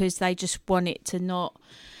anything, because they just want it to not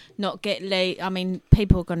get leaked. I mean,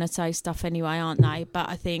 people are going to say stuff anyway, aren't they? But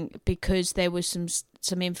I think because there was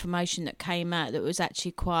some information that came out that was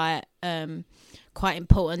actually quite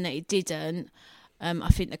important that it didn't. I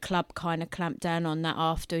think the club kind of clamped down on that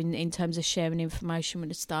after in terms of sharing information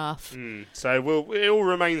with the staff. So it all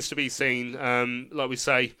remains to be seen. Like we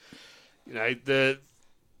say, you know, the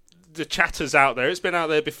chatter's out there. It's been out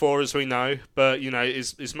there before, as we know, but you know,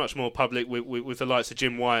 it's much more public with the likes of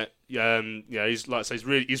Jim Wyatt. He's like I say,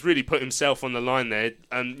 he's really put himself on the line there,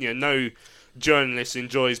 and you know, no journalist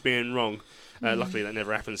enjoys being wrong. Luckily, that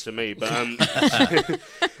never happens to me. But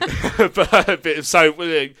so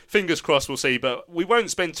fingers crossed, we'll see. But we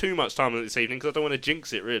won't spend too much time on it this evening because I don't want to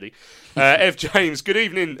jinx it, really. Ev James, good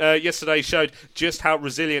evening. Yesterday showed just how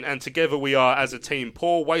resilient and together we are as a team.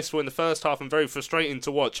 Poor, wasteful in the first half and very frustrating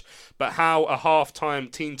to watch. But how a half-time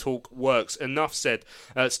team talk works. Enough said.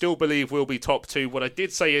 Still believe we'll be top two. What I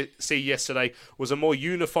did see yesterday was a more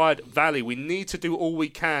unified Valley. We need to do all we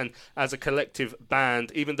can as a collective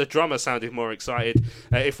band. Even the drummer sounded more excited.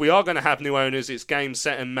 If we are going to have new owners, it's game,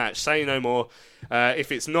 set and match. Say no more.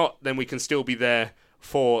 If it's not, then we can still be there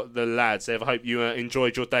for the lads. Ev, I hope you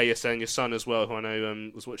enjoyed your day yesterday, and your son as well, who I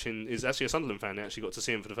know was watching, is actually a Sunderland fan. They actually got to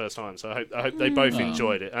see him for the first time, so I hope they both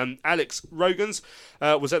enjoyed it. Alex Rogans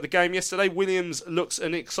was at the game yesterday. Williams looks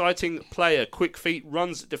an exciting player, quick feet,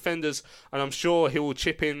 runs defenders, and I'm sure he will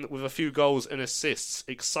chip in with a few goals and assists.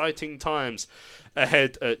 Exciting times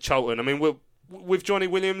ahead at Charlton. I mean, with Johnny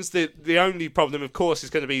Williams, the only problem, of course, is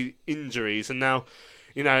going to be injuries. And now,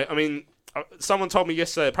 you know, I mean, someone told me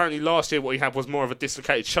yesterday, apparently last year what he had was more of a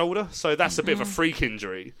dislocated shoulder, so that's a bit of a freak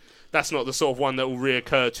injury. That's not the sort of one that will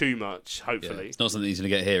reoccur too much, hopefully. Yeah, it's not something he's going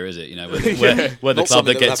to get here, is it? You know, we're the club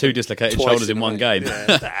that get 2 dislocated shoulders in one game.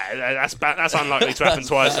 Yeah. That's unlikely to happen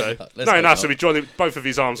twice, though. No, enough to be joining. Both of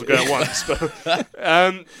his arms will go at once. But,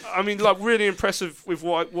 I mean, like, really impressive with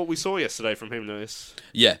what we saw yesterday from him, Lewis.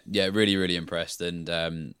 Yeah, really, really impressed. And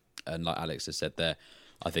like Alex has said there,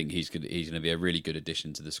 I think he's going to be a really good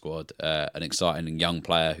addition to the squad. An exciting young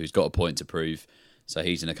player who's got a point to prove. So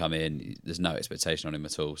he's going to come in. There's no expectation on him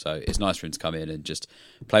at all. So it's nice for him to come in and just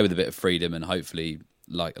play with a bit of freedom and hopefully,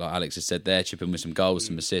 like Alex has said there, chip in with some goals,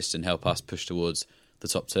 some assists and help us push towards the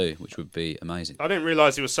top 2, which would be amazing. I didn't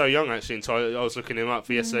realise he was so young, actually, until I was looking him up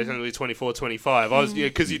for yesterday. He's only 24, 25.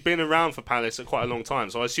 Because he'd been around for Palace at quite a long time,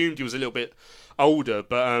 so I assumed he was a little bit older.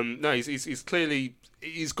 But no, he's clearly...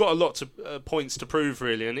 He's got a lot of points to prove,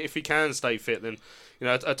 really, and if he can stay fit, then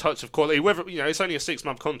a touch of quality. Whether it's only a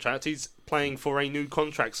 6-month contract, he's playing for a new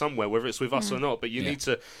contract somewhere, whether it's with us or not. But you need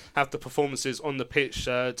to have the performances on the pitch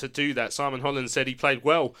to do that. Simon Holland said he played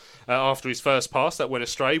well after his first pass that went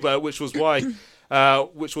astray, which was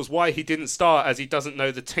why he didn't start, as he doesn't know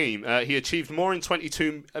the team. He achieved more in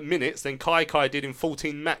 22 minutes than Kai did in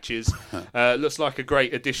 14 matches. Looks like a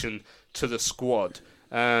great addition to the squad.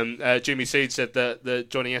 Jimmy Seed said that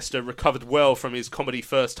Johnny Esther recovered well from his comedy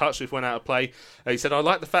first touch, which went out of play. He said, "I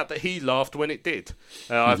like the fact that he laughed when it did."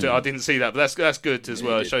 I didn't see that, but that's good as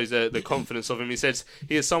well. It shows the confidence of him. He says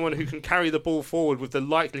he is someone who can carry the ball forward with the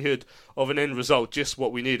likelihood of an end result, just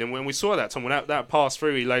what we need. And when we saw that, Tom, when that pass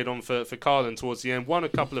through he laid on for Carlin towards the end, won a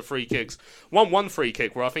couple of free kicks. One free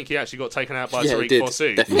kick where I think he actually got taken out by Tariq Fosu.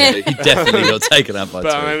 He definitely got taken out by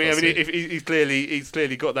Tariq Fosu. I mean, if he's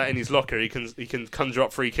clearly got that in his locker. He can conjure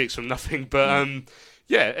up free kicks from nothing. But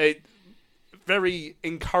very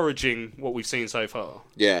encouraging what we've seen so far.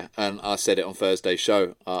 Yeah, and I said it on Thursday's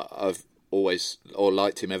show. I've always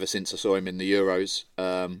liked him ever since I saw him in the Euros.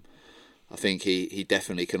 I think he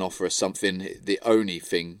definitely can offer us something. The only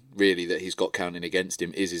thing really that he's got counting against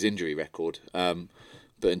him is his injury record. But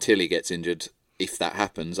until he gets injured, if that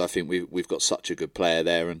happens, I think we've got such a good player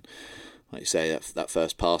there. And like you say, that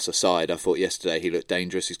first pass aside, I thought yesterday he looked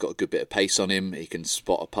dangerous. He's got a good bit of pace on him. He can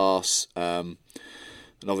spot a pass. And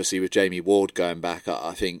obviously with Jamie Ward going back,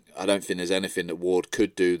 I don't think there's anything that Ward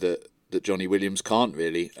could do that Johnny Williams can't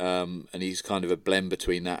really. And he's kind of a blend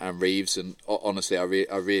between that and Reeves. And honestly, I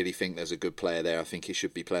really think there's a good player there. I think he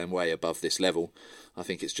should be playing way above this level. I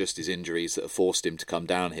think it's just his injuries that have forced him to come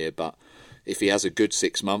down here. But if he has a good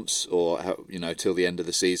 6 months or till the end of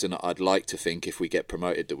the season, I'd like to think if we get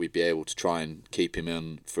promoted that we'd be able to try and keep him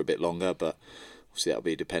in for a bit longer. But obviously that'll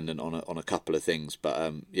be dependent on a couple of things. But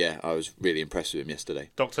I was really impressed with him yesterday.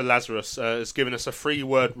 Dr. Lazarus has given us a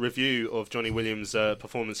 3-word review of Johnny Williams'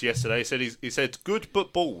 performance yesterday. He said good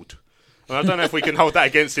but bald. And I don't know if we can hold that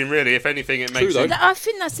against him, really. If anything, it makes him... I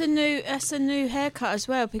think that's a new haircut as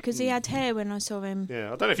well, because he had hair when I saw him.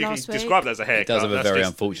 Yeah, I don't know if you can describe that as a haircut. He does have a very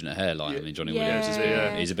unfortunate hairline. I mean, Johnny Williams is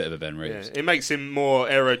he's a bit of a Ben Reeves. Yeah. It makes him more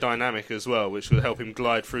aerodynamic as well, which will help him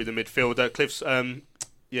glide through the midfield.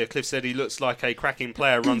 Cliff said he looks like a cracking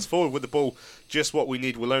player, runs forward with the ball, just what we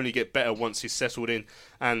need. Will only get better once he's settled in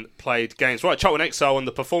and played games. Right, Charlton Exile on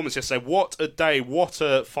the performance yesterday. What a day, what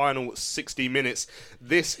a final 60 minutes.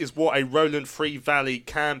 This is what a Roland Free Valley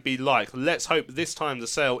can be like. Let's hope this time the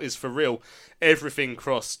sale is for real. Everything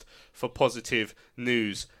crossed for positive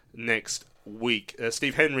news next week.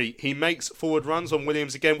 Steve Henry, he makes forward runs on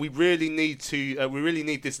Williams again. We really need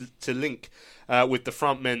this to link with the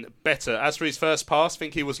front men better. As for his first pass, I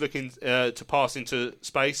think he was looking to pass into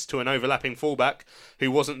space to an overlapping fullback who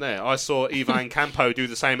wasn't there. I saw Ivan Campo do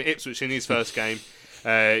the same at Ipswich in his first game.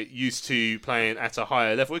 Used to playing at a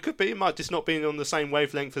higher level. It might just not be on the same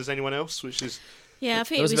wavelength as anyone else, which is... Yeah, I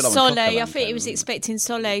think it was Solé. I think he was expecting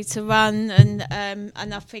Solé to run, and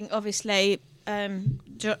I think obviously,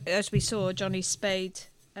 as we saw, Johnny Spade,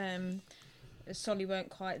 Solly weren't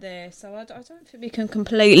quite there, so I don't think we can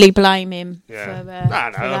completely blame him for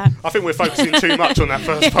that. I think we're focusing too much on that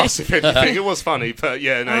first pass, if anything. It was funny, but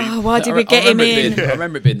why did we get him in? I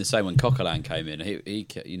remember it being the same when Coquelin came in.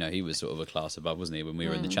 He was sort of a class above, wasn't he, when we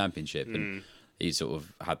were in the Championship, and he sort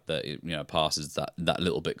of had the passes that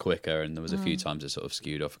little bit quicker, and there was a few times it sort of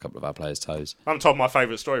skewed off a couple of our players' toes. I'm told my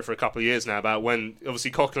favourite story for a couple of years now about when obviously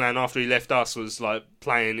Coquelin, after he left us, was like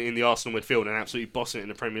playing in the Arsenal midfield and absolutely bossing it in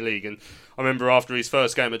the Premier League. And I remember after his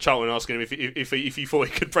first game at Charlton asking him if he thought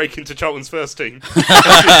he could break into Charlton's first team.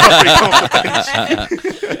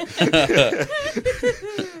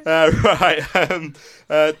 Darren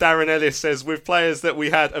Ellis says, with players that we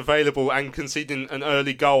had available and conceding an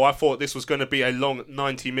early goal, I thought this was going to be a long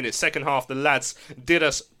 90 minutes. Second half, the lads did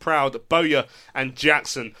us proud. Bowyer and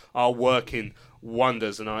Jackson are working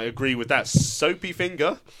wonders, and I agree with that. Soapy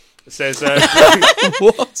Finger says,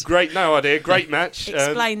 What? Great, no idea, great match.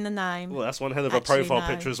 Explain the name. Well, that's one hell of a Actually, profile no.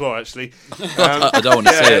 picture as well, actually. I don't want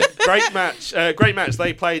to see it. Great match.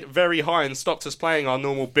 They played very high and stopped us playing our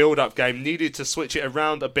normal build-up game. Needed to switch it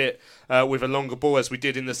around a bit with a longer ball as we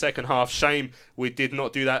did in the second half. Shame we did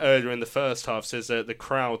not do that earlier in the first half, says the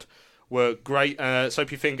crowd were great.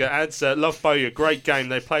 Soapy Finger adds, love Bowyer, great game.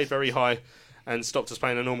 They played very high and stopped us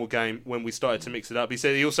playing a normal game when we started to mix it up. He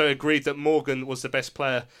said he also agreed that Morgan was the best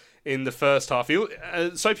player in the first half.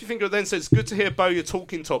 Soapy Finger then says, good to hear Bowyer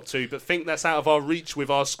talking top two, but think that's out of our reach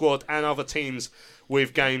with our squad and other teams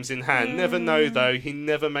with games in hand. Never know, though. He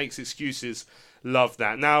never makes excuses. Love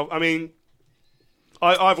that. Now, I mean,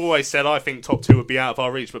 I've always said I think top two would be out of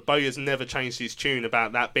our reach, but Bowyer's never changed his tune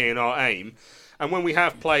about that being our aim. And when we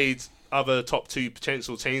have played other top two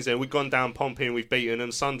potential teams there, we've gone down Pompey and we've beaten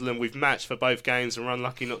them. Sunderland we've matched for both games and we're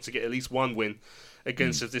unlucky not to get at least one win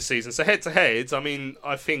against us this season. So head to head, I mean,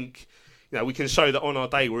 I think we can show that on our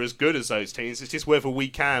day we're as good as those teams. It's just whether we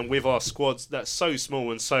can, with our squads that's so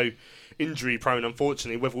small and so injury prone,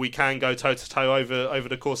 unfortunately, whether we can go toe to toe over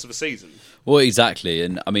the course of a season. Well, exactly,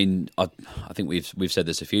 and I mean, I think we've said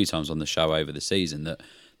this a few times on the show over the season that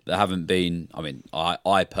there haven't been. I mean,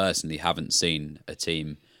 I personally haven't seen a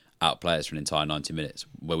team outplay us for an entire 90 minutes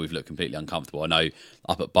where we've looked completely uncomfortable. I know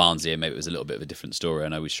up at Barnsley maybe it was a little bit of a different story. I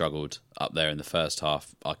know we struggled up there in the first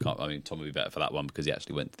half. I mean, Tom would be better for that one because he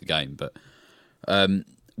actually went to the game. But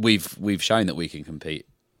we've shown that we can compete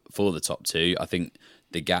for the top two. I think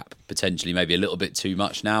the gap potentially maybe a little bit too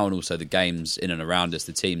much now, and also the games in and around us,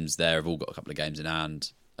 the teams there have all got a couple of games in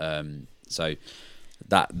hand. So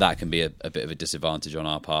that can be a bit of a disadvantage on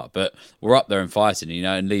our part. But we're up there and fighting,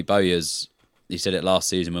 and Lee Bowyer's, he said it last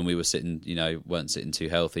season when we were sitting, weren't sitting too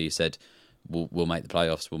healthy. He said, we'll make the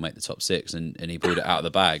playoffs, we'll make the top six, and he pulled it out of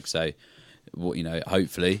the bag. So,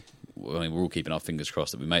 hopefully, I mean, we're all keeping our fingers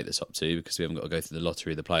crossed that we make the top two because we haven't got to go through the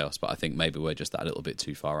lottery of the playoffs. But I think maybe we're just that little bit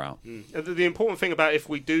too far out. The important thing about if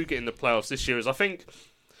we do get in the playoffs this year is I think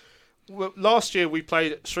last year we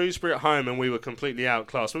played Shrewsbury at home and we were completely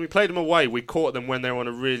outclassed. When we played them away, we caught them when they were on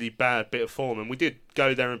a really bad bit of form, and we did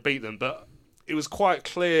go there and beat them. But it was quite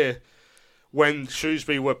clear when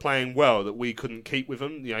Shrewsbury were playing well that we couldn't keep with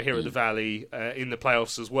them, here at the Valley, in the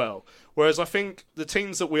playoffs as well. Whereas I think the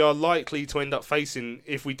teams that we are likely to end up facing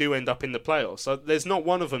if we do end up in the playoffs, there's not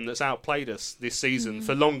one of them that's outplayed us this season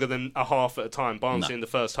for longer than a half at a time. Barnsley in the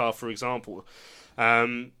first half, for example.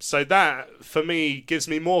 So that, for me, gives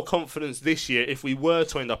me more confidence this year if we were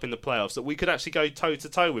to end up in the playoffs that we could actually go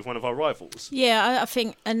toe-to-toe with one of our rivals. Yeah, I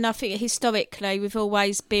think historically we've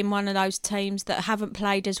always been one of those teams that haven't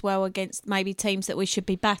played as well against maybe teams that we should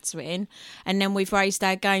be battering, and then we've raised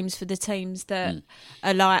our games for the teams that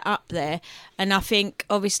are like up there. And I think,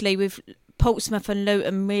 obviously, with Portsmouth and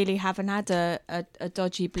Luton really haven't had a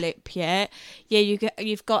dodgy blip yet. Yeah,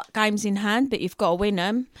 you've got games in hand, but you've got to win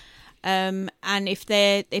them. And if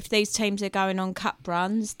these teams are going on cup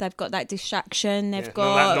runs, they've got that distraction. They've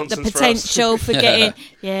got the potential for getting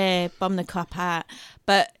bomb the cup out.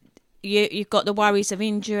 But you've got the worries of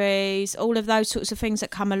injuries, all of those sorts of things that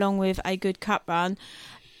come along with a good cup run.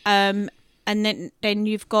 And then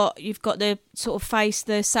you've got the sort of face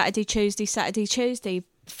the Saturday Tuesday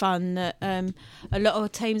fun that a lot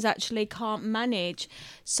of teams actually can't manage.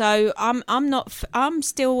 So I'm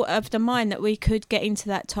still of the mind that we could get into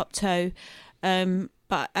that top two,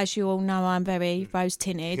 but as you all know, I'm very rose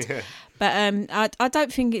tinted. But I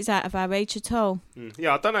don't think it's out of our reach at all.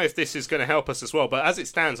 Yeah, I don't know if this is going to help us as well, but as it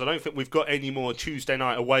stands, I don't think we've got any more Tuesday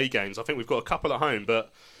night away games. I think we've got a couple at home,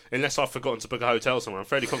 but unless I've forgotten to book a hotel somewhere, I'm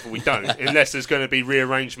fairly confident we don't, unless there's going to be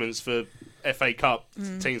rearrangements for FA Cup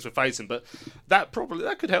teams we're facing. But that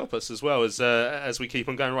could help us as well as we keep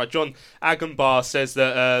on going. Right, John Agenbar says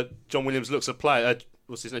that John Williams looks a player.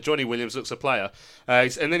 What's his name? Johnny Williams looks a player.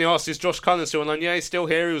 And then he asked, is Josh Cullen still on? Yeah, he's still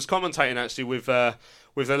here. He was commentating actually with the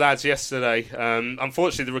lads yesterday.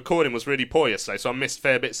 Unfortunately, the recording was really poor yesterday, so I missed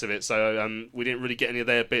fair bits of it. So we didn't really get any of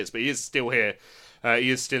their bits, but he is still here. He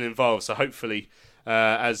is still involved. So hopefully,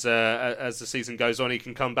 as the season goes on, he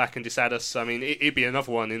can come back and just add us. I mean, it'd be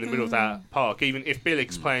another one in the middle of that park. Even if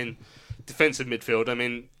Billick's playing defensive midfield, I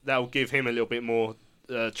mean, that'll give him a little bit more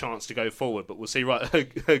chance to go forward. But we'll see.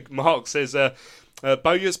 Right, Mark says,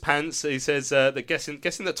 Bowyer's pants. He says that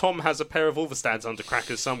guessing that Tom has a pair of Ulverstads under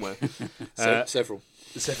crackers somewhere. Several.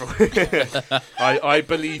 I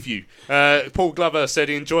believe you. Paul Glover said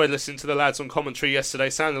he enjoyed listening to the lads on commentary yesterday.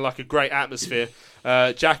 Sounded like a great atmosphere.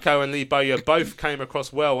 Jacko and Lee Bowyer both came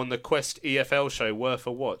across well on the Quest EFL show. Worth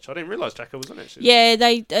a watch. I didn't realise Jacko was on it. Yeah,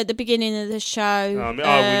 they at the beginning of the show. We missed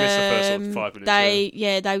the first sort of 5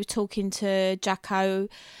 minutes. They were talking to Jacko.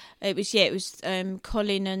 It was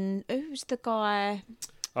Colin and who was the guy?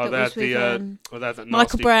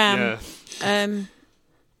 Michael Brown. Yeah.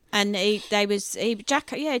 And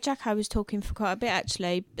Jacko was talking for quite a bit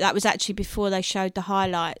actually. That was actually before they showed the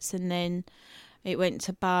highlights, and then it went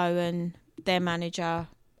to Bo and their manager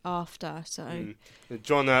after. So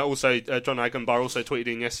John Agenbar also tweeted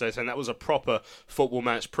in yesterday saying that was a proper football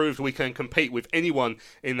match. Proved we can compete with anyone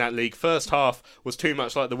in that league. First half was too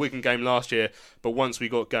much like the Wigan game last year, but once we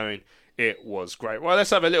got going, it was great. Well, let's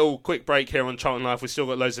have a little quick break here on Charlton Live. We've still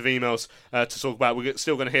got loads of emails to talk about. We're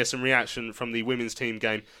still going to hear some reaction from the women's team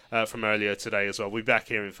game from earlier today as well. We'll be back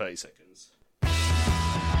here in 30 seconds.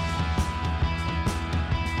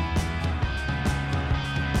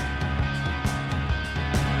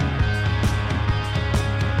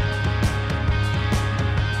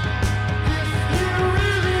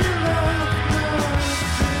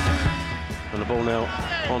 And the ball now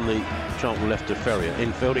on the Charlton left to Ferrier.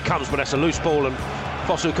 Infield it comes, but that's a loose ball, and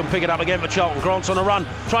Fosu can pick it up again for Charlton. Grant's on a run,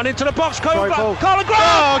 trying into the box. Carl Grant!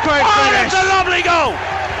 Oh, great finish! It's a lovely goal!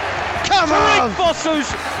 Come on! Fosu's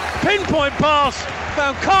pinpoint pass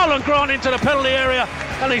found Carl Grant into the penalty area,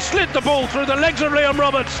 and he slid the ball through the legs of Liam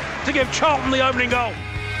Roberts to give Charlton the opening goal.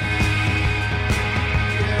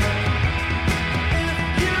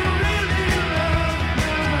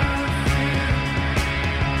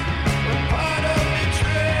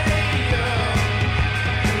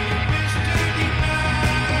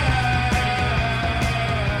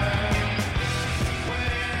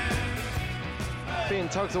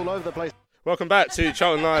 Tugs all over the place. Welcome back to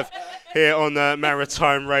Charlton Live here on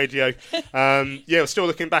Maritime Radio. We're still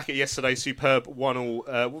looking back at yesterday's superb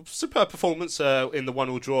performance in the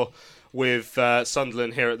 1-1 draw with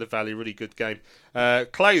Sunderland here at the Valley. Really good game.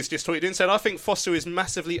 Clay's just tweeted in, said, I think Fosu is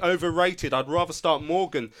massively overrated. I'd rather start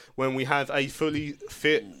Morgan when we have a fully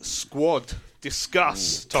fit squad.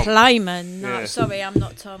 Discuss, Tom. Clayman. No, sorry, I'm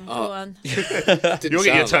not Tom. Go on. You'll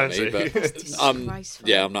get your turn to. I'm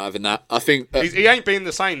not having that. I think he ain't been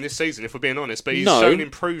the same this season, if we're being honest, but he's shown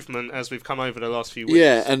improvement as we've come over the last few weeks.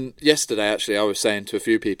 Yeah, and yesterday, actually, I was saying to a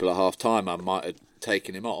few people at half-time I might have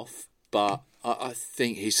taken him off, but I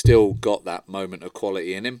think he's still got that moment of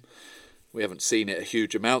quality in him. We haven't seen it a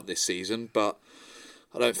huge amount this season, but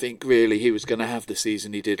I don't think really he was going to have the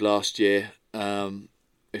season he did last year.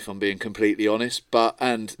 If I'm being completely honest.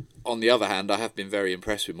 And on the other hand, I have been very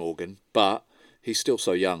impressed with Morgan, but he's still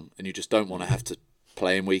so young, and you just don't want to have to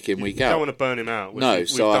play him week in, week out. You don't want to burn him out, which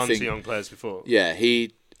we've done to young players before. Yeah,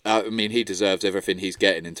 he deserves everything he's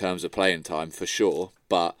getting in terms of playing time, for sure,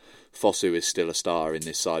 but Fosu is still a star in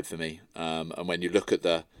this side for me. And when you look at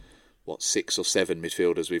the 6 or 7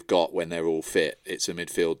 midfielders we've got when they're all fit, it's a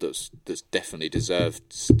midfield that's definitely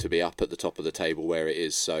deserved to be up at the top of the table where it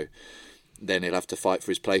is, so then he'll have to fight for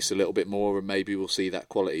his place a little bit more, and maybe we'll see that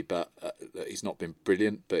quality. But he's not been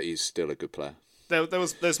brilliant, but he's still a good player.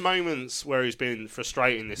 There's moments where he's been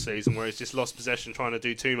frustrating this season, where he's just lost possession, trying to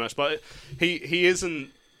do too much. But he isn't.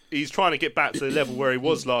 He's trying to get back to the level where he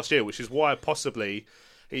was last year, which is why possibly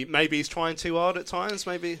maybe he's trying too hard at times.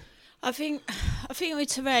 Maybe I think with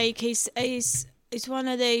Tariq, he's one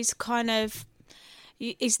of these kind of.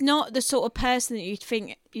 He's not the sort of person that you'd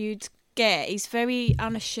think you'd get. He's very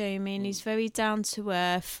unassuming. He's very down to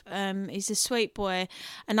earth. He's a sweet boy,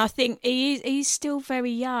 and I think he's still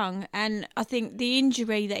very young. And I think the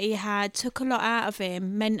injury that he had took a lot out of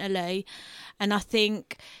him mentally, and I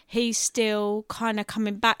think he's still kind of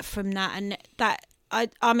coming back from that. And that I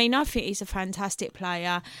think he's a fantastic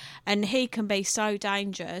player, and he can be so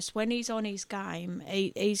dangerous when he's on his game.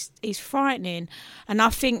 He's frightening, and I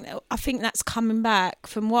think that's coming back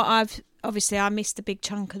from what I've. Obviously, I missed a big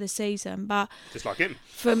chunk of the season, but just like him.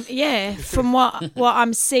 From what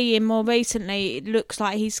I'm seeing more recently, it looks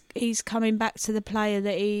like he's coming back to the player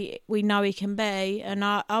that we know he can be, and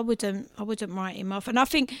I wouldn't write him off. And I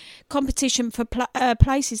think competition for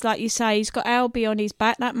places, like you say, he's got Albi on his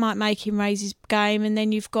back, that might make him raise his game, and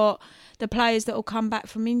then you've got the players that will come back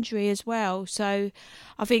from injury as well. So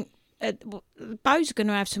I think. Bo's are going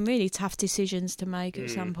to have some really tough decisions to make at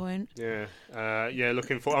some point. Yeah, I'm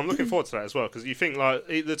looking forward to that as well, because you think like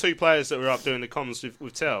the two players that were up doing the comms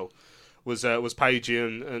with Tell, was Pagey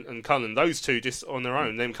and Cullen. Those two just on their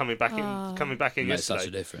own, them coming back in Makes yesterday. such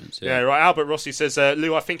a difference. Yeah, right. Albert Rossi says,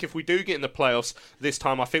 Lou, I think if we do get in the playoffs this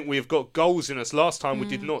time, I think we have got goals in us. Last time we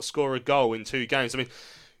did not score a goal in 2 games. I mean,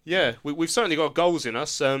 yeah, we've certainly got goals in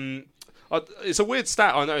us. It's a weird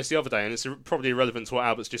stat I noticed the other day, and it's probably irrelevant to what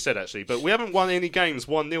Albert's just said, actually. But we haven't won any games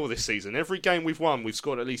 1-0 this season. Every game we've won, we've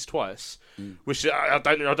scored at least twice, which I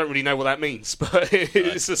don't really know what that means, but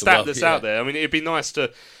it's a stat that's out there. I mean, it'd be nice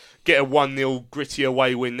to get a 1-0 gritty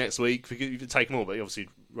away win next week. You could take more, but obviously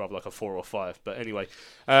rather like a 4 or 5. But anyway,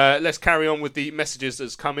 let's carry on with the messages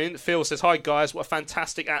that's come in. Phil says, hi guys, what a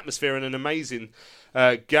fantastic atmosphere and an amazing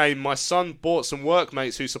game. My son bought some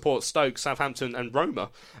workmates who support Stoke, Southampton and Roma,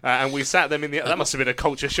 and we sat them in the... That must have been a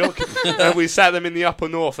culture shock. And we sat them in the upper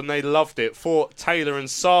north and they loved it. Thought Taylor and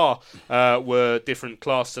Sarr were different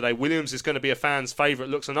class today. Williams is going to be a fan's favourite.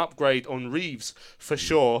 Looks an upgrade on Reeves for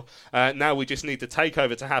sure. Now we just need the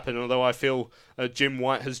takeover to happen, although I feel Jim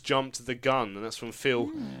White has jumped the gun. And that's from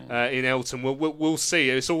Phil in Elton. We'll see.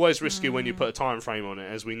 It's always risky when you put a time frame on it,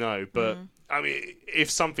 as we know, but I mean,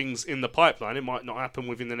 if something's in the pipeline, it might not happen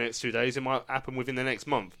within the next 2 days. It might happen within the next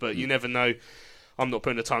month, but you never know. I'm not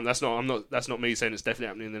putting the time. That's not me saying it's definitely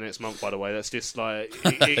happening in the next month. By the way, that's just like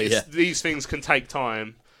these things can take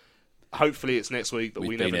time. Hopefully, it's next week, but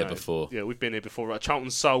we never know. We've been here before. Yeah, we've been here before. Right,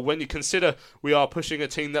 Charlton Soul. When you consider we are pushing a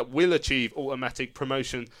team that will achieve automatic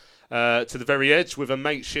promotion to the very edge with a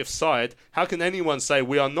makeshift side, how can anyone say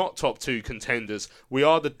we are not top 2 contenders? We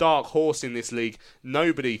are the dark horse in this league.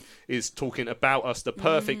 Nobody is talking about us. The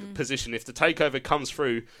perfect position. If the takeover comes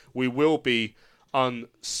through, we will be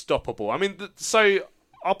unstoppable. I mean, so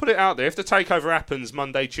I'll put it out there. If the takeover happens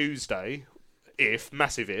Monday, Tuesday,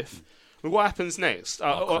 massive if, what happens next?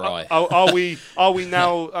 Are we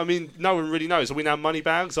now? I mean, no one really knows. Are we now money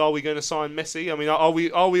bags? Are we going to sign Messi? I mean, are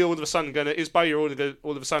we all of a sudden going to? Is Bowyer all of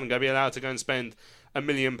a sudden going to be allowed to go and spend £1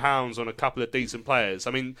 million on a couple of decent players?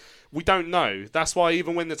 I mean, we don't know. That's why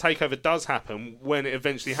even when the takeover does happen, when it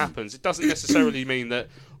eventually happens, it doesn't necessarily mean that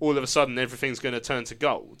all of a sudden everything's going to turn to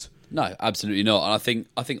gold. No, absolutely not. And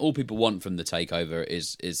I think all people want from the takeover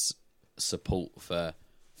is support for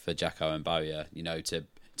Jacko and Bowyer. You know, to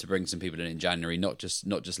bring some people in January, not just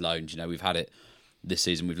loans. You know, we've had it this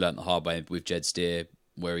season. We've learnt the hard way with Jed Steer,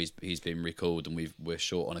 where he's been recalled, and we're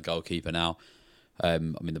short on a goalkeeper now. I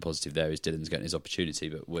mean, the positive there is Dylan's getting his opportunity,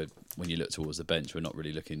 but when you look towards the bench, we're not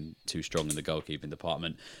really looking too strong in the goalkeeping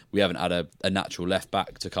department. We haven't had a natural left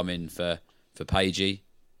back to come in for Pagey,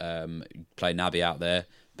 play Naby out there,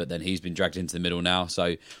 but then he's been dragged into the middle now.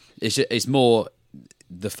 So it's more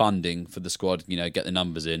the funding for the squad. You know, get the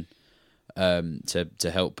numbers in.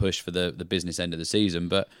 To help push for the business end of the season.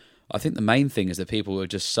 But I think the main thing is that people are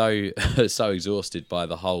just so exhausted by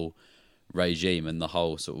the whole regime and the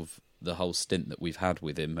whole stint that we've had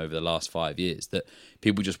with him over the last 5 years that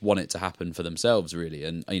people just want it to happen for themselves, really.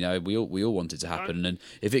 And you know, we all want it to happen. And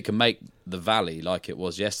if it can make the Valley like it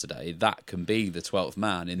was yesterday, that can be the 12th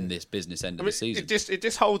man in this business end of the season. It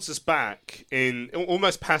just holds us back in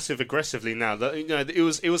almost passive aggressively now. That, you know,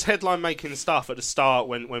 it was headline making stuff at the start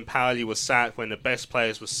when Paoli was sacked, when the best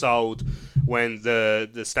players were sold, when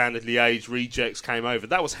the Standard Liège rejects came over.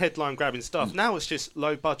 That was headline grabbing stuff. Now it's just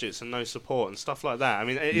low budgets and no support and stuff like that. I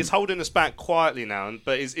mean, it's holding us back quietly now,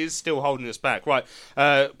 but is still holding us back. Right.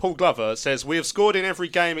 Paul Glover says, we have scored in every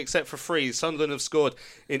game except for 3. Sunderland have scored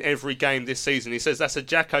in every game this season. He says that's a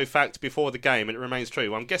Jacko fact before the game, and it remains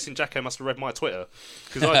true. Well, I'm guessing Jacko must have read my Twitter,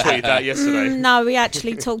 because I tweeted that yesterday. No, we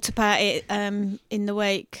actually talked about it in the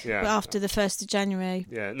week after the 1st of January.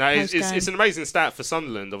 Yeah, no, it's an amazing stat for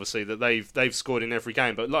Sunderland, obviously, that they've scored in every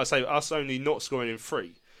game. But like I say, us only not scoring in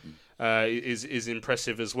 3 is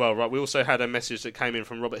impressive as well. Right, we also had a message that came in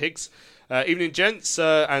from Robert Higgs. Evening, gents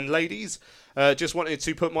and ladies. Just wanted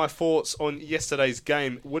to put my thoughts on yesterday's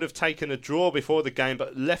game. Would have taken a draw before the game,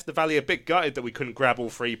 but left the Valley a bit gutted that we couldn't grab all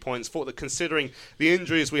 3 points. Thought that considering the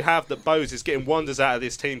injuries we have, that Bowes is getting wonders out of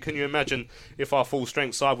this team. Can you imagine if our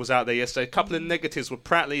full-strength side was out there yesterday? A couple of negatives were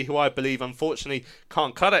Pratley, who I believe, unfortunately,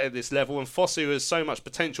 can't cut it at this level, and Fosu has so much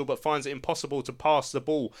potential but finds it impossible to pass the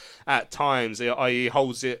ball at times, i.e.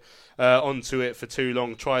 holds it onto it for too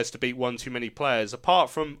long, tries to beat one too many players. Apart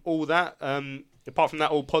from that,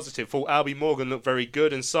 all positive. Thought Albie Morgan looked very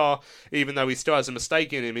good, and Sarr, even though he still has a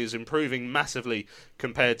mistake in him, is improving massively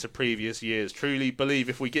compared to previous years. Truly believe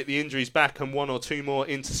if we get the injuries back and 1 or 2 more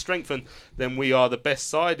in to strengthen, then we are the best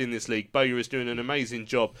side in this league. Bowyer is doing an amazing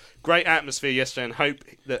job. Great atmosphere yesterday, and hope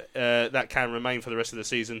that that can remain for the rest of the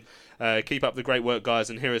season. Keep up the great work, guys,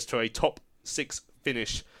 and hear us to a top 6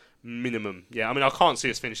 finish minimum. Yeah, I mean, I can't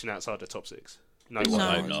see us finishing outside the top 6. No,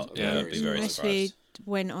 I hope not. Yeah, I'd be very surprised. We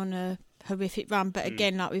went on a horrific run. But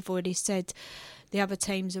again, like we've already said, the other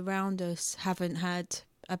teams around us haven't had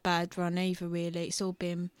a bad run either. Really, it's all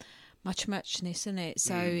been muchness, isn't it?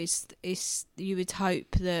 So it's you would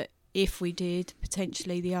hope that if we did,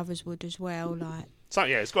 potentially the others would as well. Like. So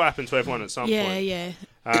yeah, it's got to happen to everyone at some point. Yeah.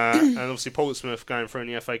 And obviously Portsmouth going through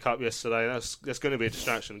in the FA Cup yesterday. That's going to be a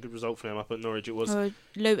distraction. A good result for them up at Norwich. It was.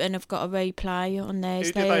 Luton have got a replay on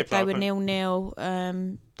theirs. They were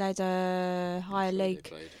 0-0. They had a higher league.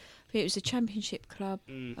 I think it was a Championship club,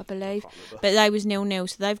 I believe. But they was 0-0,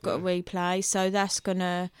 so they've got a replay. So that's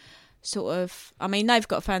gonna sort of. I mean, they've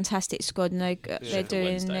got a fantastic squad, and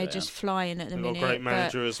they're just flying at the minute. Got a great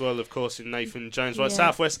manager as well, of course, in Nathan Jones. Right,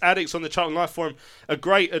 South West Addicts on the Charlton Life Forum. A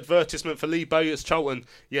great advertisement for Lee Bowyer's Charlton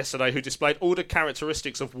yesterday, who displayed all the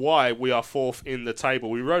characteristics of why we are fourth in the table.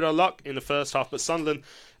 We rode our luck in the first half, but Sunderland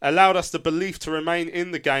allowed us the belief to remain in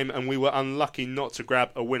the game, and we were unlucky not to grab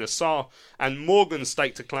a winner. Sarr and Morgan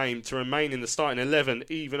staked a claim to remain in the starting 11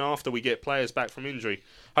 even after we get players back from injury.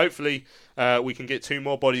 Hopefully we can get 2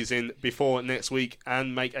 more bodies in before next week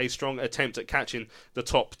and make a strong attempt at catching the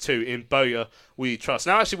top 2. In Bowyer we trust.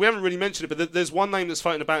 Now actually we haven't really mentioned it, but there's one name that's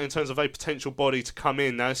floating about in terms of a potential body to come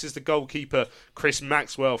in. Now this is the goalkeeper Chris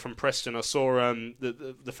Maxwell from Preston. I saw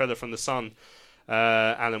the fella from the Sun,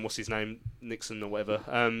 Alan, what's his name, Nixon or whatever,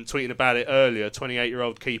 tweeting about it earlier.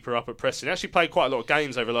 28-year-old keeper up at Preston. He actually played quite a lot of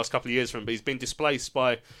games over the last couple of years for him, but he's been displaced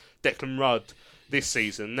by Declan Rudd this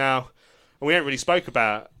season. Now, we ain't really spoke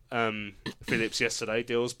about Phillips yesterday,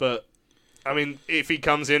 Dills, but I mean, if he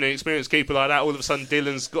comes in, an experienced keeper like that, all of a sudden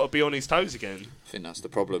Dylan's got to be on his toes again. I think that's the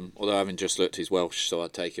problem. Although I haven't just looked, he's Welsh, so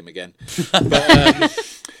I'd take him again.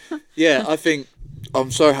 But yeah, I think I'm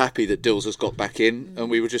so happy that Dills has got back in, and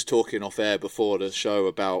we were just talking off air before the show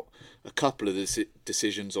about a couple of the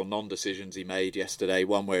decisions or non-decisions he made yesterday.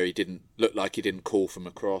 One where he didn't look like he didn't call from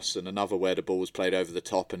across, and another where the ball was played over the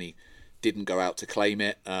top and he didn't go out to claim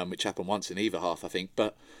it, which happened once in either half, I think.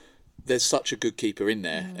 But there's such a good keeper in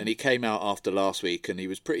there, and he came out after last week and he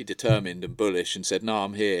was pretty determined and bullish and said, no,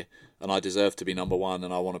 I'm here and I deserve to be number one,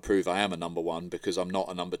 and I want to prove I am a number one because I'm not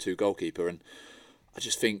a number 2 goalkeeper. And I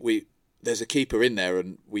just think there's a keeper in there,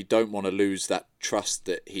 and we don't want to lose that trust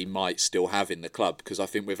that he might still have in the club, because I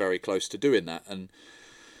think we're very close to doing that. And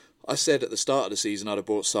I said at the start of the season I'd have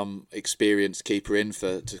brought some experienced keeper in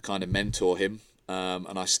to kind of mentor him,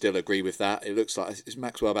 and I still agree with that. It looks like is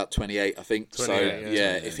Maxwell about 28, I think.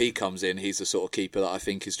 28, if he comes in, he's the sort of keeper that I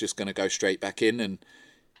think is just going to go straight back in. And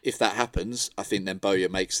if that happens, I think then Bowyer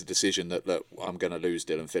makes the decision that, look, I'm going to lose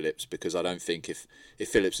Dylan Phillips, because I don't think if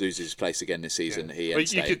Phillips loses his place again this season, he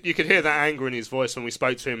ends you could hear that anger in his voice when we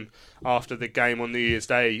spoke to him after the game on New Year's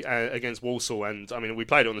Day against Walsall. And I mean, we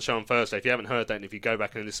played it on the show on Thursday. If you haven't heard that, and if you go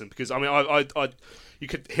back and listen, because I mean, you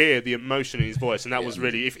could hear the emotion in his voice, and that was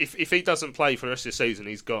really, if he doesn't play for the rest of the season,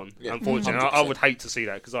 he's gone. Unfortunately, I would hate to see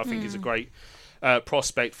that, because I think he's a great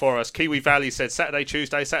prospect for us. Kiwi Valley said Saturday,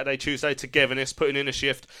 Tuesday, togetherness, putting in a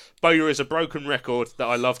shift. Bowyer is a broken record that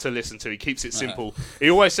I love to listen to. He keeps it simple. He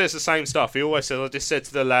always says the same stuff. He always says, I just said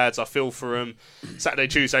to the lads, I feel for them. Saturday,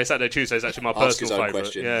 Tuesday is actually my personal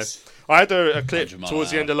favourite. Yeah. I had a clip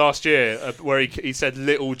towards the end of last year where he said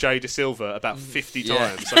little Jay De Silva about 50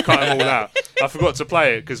 times. I cut them all out. I forgot to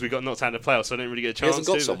play it because we got knocked out of the playoffs, so I didn't really get a chance. He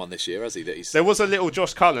hasn't got someone this year, has he? There was a little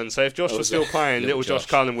Josh Cullen, so if Josh was still playing, little Josh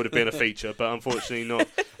Cullen would have been a feature, but unfortunately not.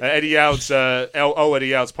 Eddie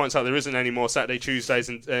Yowds points out there isn't any more Saturday, Tuesdays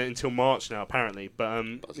until March now, apparently. But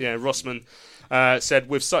Rossman said,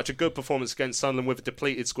 with such a good performance against Sunderland with a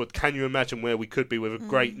depleted squad, can you imagine where we could be with a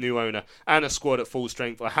great new owner and a squad at full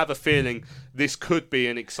strength? I have a feeling this could be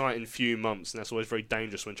an exciting few months, and that's always very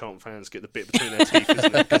dangerous when Charlton fans get the bit between their teeth,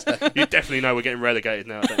 isn't it? Because you definitely know we're getting relegated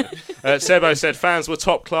now, don't you? Sebo said, fans were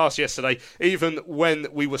top class yesterday. Even when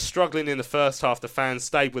we were struggling in the first half, the fans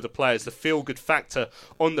stayed with the players. The feel-good factor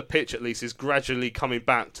on the pitch, at least, is gradually coming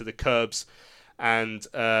back to the Curbs and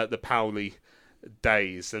the Powley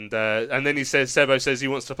days. And then Sebo says he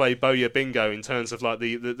wants to play Bowyer Bingo in terms of like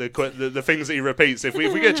the things that he repeats. If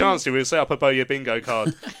we get a chance to, we'll set up a Bowyer Bingo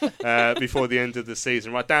card before the end of the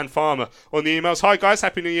season. Right, Dan Farmer on the emails. Hi guys,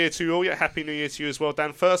 Happy New Year to you all. Yeah, Happy New Year to you as well,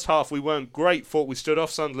 Dan. First half we weren't great. Thought we stood off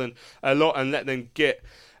Sunderland a lot and let them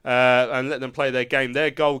play their game. Their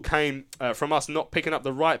goal came from us not picking up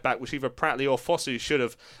the right back, which either Pratley or Fosu should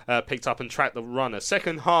have picked up and tracked the runner.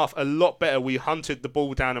 Second half, a lot better. We hunted the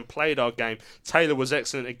ball down and played our game. Taylor was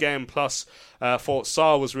excellent again, plus thought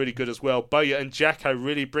Sarr was really good as well. Bowyer and Jacko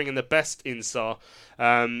really bringing the best in Sarr.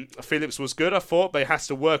 Phillips was good, I thought, but he has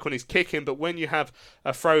to work on his kicking. But when you have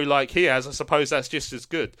a throw like he has, I suppose that's just as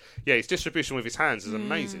good. Yeah, his distribution with his hands is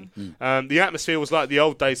amazing. The atmosphere was like the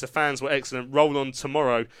old days. The fans were excellent. Roll on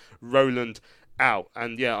tomorrow, Roland out.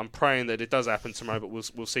 And yeah, I'm praying that it does happen tomorrow, but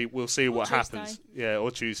we'll see what happens. Yeah,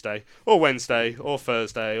 or Tuesday, or Wednesday, or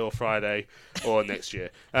Thursday, or Friday, or next year.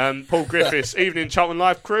 Paul Griffiths, evening Charlton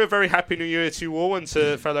Live crew. A very happy New Year to you all and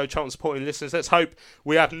to fellow Charlton supporting listeners. Let's hope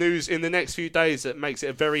we have news in the next few days that makes it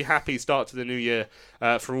a very happy start to the new year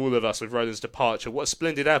for all of us with Roland's departure. What a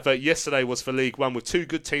splendid advert yesterday was for League One, with two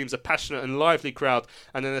good teams, a passionate and lively crowd,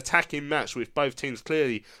 and an attacking match which both teams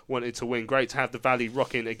clearly wanted to win. Great to have the Valley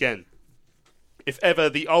rocking again. If ever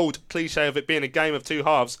the old cliche of it being a game of two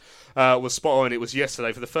halves was spot on, it was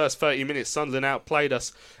yesterday. For the first 30 minutes, Sunderland outplayed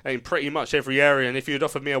us in pretty much every area, and if you'd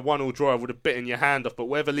offered me a 1-1 draw, I would have bitten your hand off. But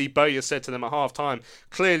whatever Lee Bowyer said to them at half-time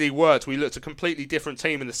clearly worked. We looked a completely different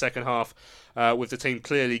team in the second half, with the team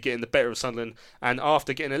clearly getting the better of Sunderland, and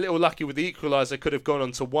after getting a little lucky with the equaliser, could have gone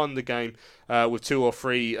on to win the game with 2 or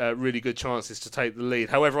 3 really good chances to take the lead.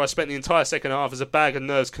 However, I spent the entire second half as a bag of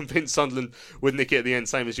nerves convinced Sunderland would nick it at the end,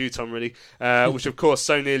 same as you, Tom, really, which of course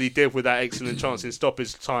so nearly did with that excellent chance in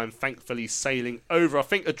stoppage time, thankfully sailing over. I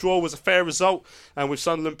think a draw was a fair result, and with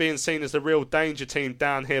Sunderland being seen as the real danger team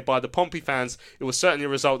down here by the Pompey fans, it was certainly a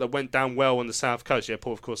result that went down well on the south coast. Yeah,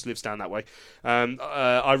 Paul of course lives down that way.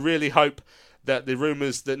 I really hope that the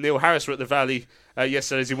rumours that Neil Harris were at the Valley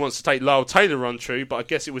yesterday as he wants to take Lyle Taylor on true, but I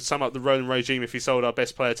guess it would sum up the Roland regime if he sold our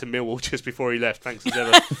best player to Millwall just before he left. Thanks as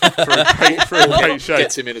ever for a great show.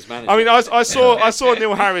 Gets him in as manager. I mean, I saw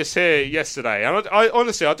Neil Harris here yesterday, and I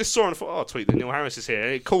honestly just saw and thought, I'll tweet that Neil Harris is here.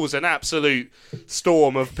 And it caused an absolute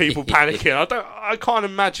storm of people panicking. I can't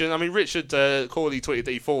imagine. I mean, Richard Corley tweeted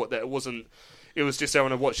that he thought that it wasn't. It was just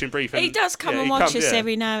having a watching brief. He does come and watch us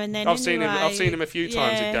every now and then. I've seen him a few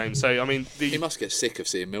times at games. So I mean, he must get sick of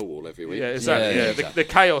seeing Millwall every week. Yeah, exactly. Yeah. The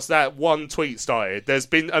chaos that one tweet started. There's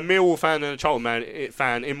been a Millwall fan and a Charlton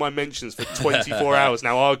fan in my mentions for 24 hours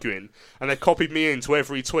now arguing, and they copied me into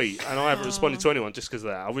every tweet, and I haven't responded to anyone just because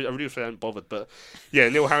of that. I really haven't bothered. But yeah,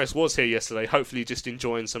 Neil Harris was here yesterday. Hopefully, just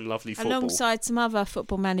enjoying some lovely football alongside some other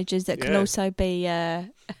football managers that can also be.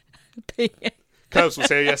 Curbs was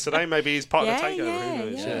here yesterday. Maybe he's part of the takeover. Who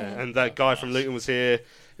knows? Yeah. And that guy from Luton was here.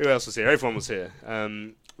 Who else was here? Everyone was here.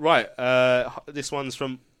 Right. This one's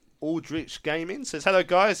from Aldrich Gaming. Says, hello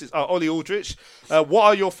guys. It's Ollie Aldrich. What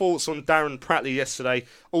are your thoughts on Darren Pratley yesterday?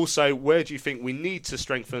 Also, where do you think we need to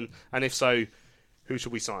strengthen? And if so, who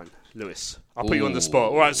should we sign? Lewis. I'll put you on the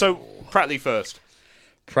spot. All right. So Pratley first.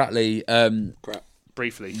 Pratley. Crap.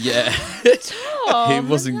 Briefly. Yeah. He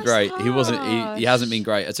wasn't great. He wasn't. He hasn't been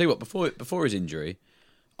great. I tell you what. Before his injury,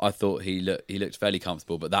 I thought he looked fairly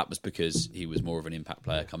comfortable, but that was because he was more of an impact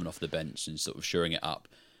player coming off the bench and sort of shoring it up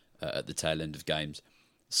at the tail end of games.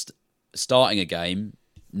 Starting a game,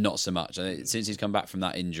 not so much. Since he's come back from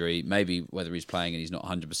that injury, maybe whether he's playing and he's not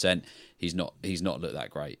 100%, he's not looked that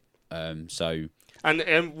great.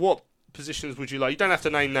 And what positions would you like? You don't have to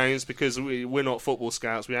name names because we're not football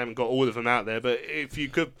scouts. We haven't got all of them out there. But if you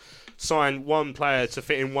could sign one player to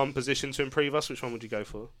fit in one position to improve us, which one would you go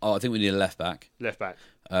for? Oh, I think we need a left back. Left back.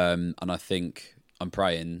 And I think I'm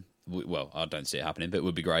praying. Well, I don't see it happening, but it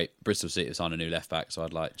would be great. Bristol City have signed a new left back, so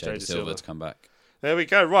I'd like Jay Silva to come back. There we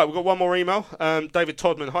go. Right, we've got one more email. David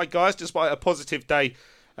Todman. Hi guys. Despite a positive day,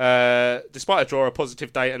 despite a draw, a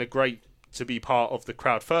positive day, and a great to be part of the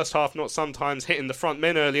crowd. First half, not sometimes hitting the front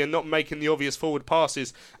men early and not making the obvious forward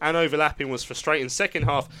passes and overlapping was frustrating. Second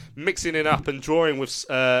half, mixing it up and drawing with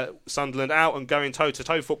Sunderland out and going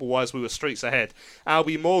toe-to-toe football-wise, we were streets ahead.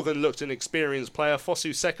 Albie Morgan looked an experienced player.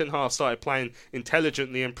 Fosu second half started playing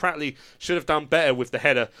intelligently, and Pratley should have done better with the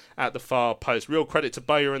header at the far post. Real credit to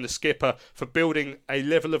Bowyer and the skipper for building a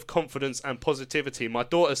level of confidence and positivity. My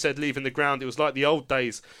daughter said leaving the ground, it was like the old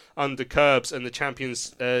days under Curbs and the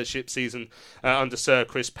championship season under Sir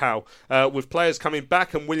Chris Powell. With players coming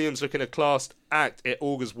back and Williams looking a class act, it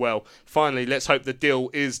augurs well. Finally, let's hope the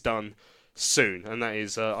deal is done soon. And that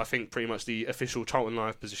is, I think, pretty much the official Charlton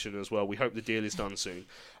Live position as well. We hope the deal is done soon.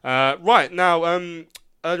 Right, now,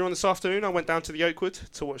 earlier on this afternoon, I went down to the Oakwood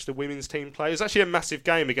to watch the women's team play. It was actually a massive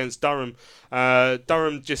game against Durham.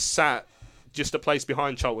 Durham just sat just a place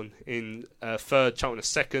behind Charlton in third, Charlton a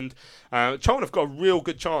second. Charlton have got a real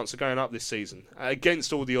good chance of going up this season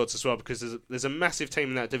against all the odds as well, because there's a massive team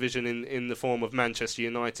in that division in the form of Manchester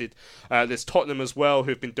United. There's Tottenham as well,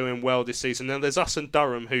 who've been doing well this season. Then there's us and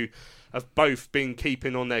Durham, who have both been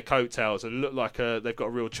keeping on their coattails and look like they've got a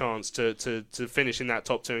real chance to finish in that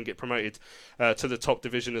top two and get promoted to the top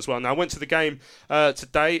division as well. Now, I went to the game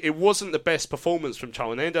today. It wasn't the best performance from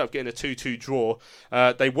Charlton. They ended up getting a 2-2 draw.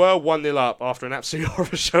 They were 1-0 up after an absolute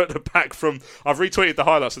horror show at the back from... I've retweeted the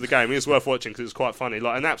highlights of the game. It was worth watching because it was quite funny.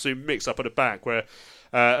 Like an absolute mix-up at the back where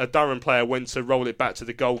a Durham player went to roll it back to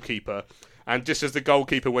the goalkeeper, and just as the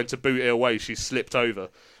goalkeeper went to boot it away, she slipped over.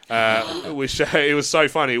 Which it was so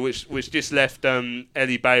funny, which just left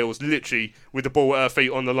Ellie Bales literally with the ball at her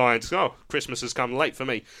feet on the line. Just, oh, Christmas has come late for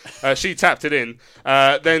me. She tapped it in.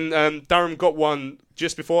 Then Durham got one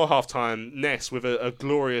just before half-time, Ness with a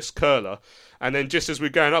glorious curler. And then just as we're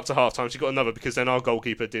going up to half-time, she got another because then our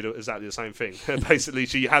goalkeeper did exactly the same thing. Basically,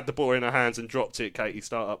 she had the ball in her hands and dropped it, Katie,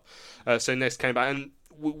 start up. So Ness came back and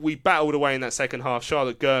we battled away in that second half.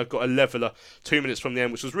 Charlotte Gurr got a leveller 2 minutes from the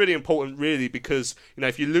end, which was really important, really, because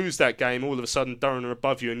if you lose that game, all of a sudden Durham are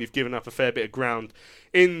above you and you've given up a fair bit of ground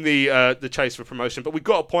in the chase for promotion. But we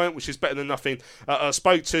got a point, which is better than nothing. I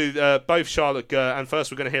spoke to both Charlotte Gurr, and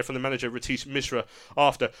first we're going to hear from the manager, Ratish Mishra,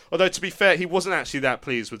 after. Although, to be fair, he wasn't actually that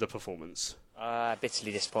pleased with the performance.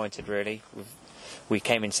 Bitterly disappointed, really. We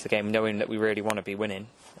came into the game knowing that we really want to be winning.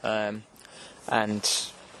 And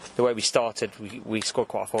the way we started, we scored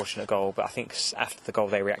quite a fortunate goal, but I think after the goal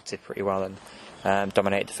they reacted pretty well and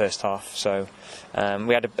dominated the first half. So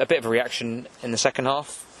we had a bit of a reaction in the second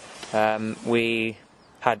half. We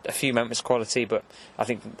had a few moments of quality, but I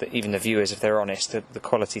think that even the viewers, if they're honest, the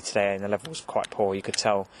quality today and the level was quite poor. You could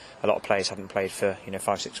tell a lot of players haven't played for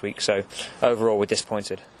 5-6 weeks. So overall, we're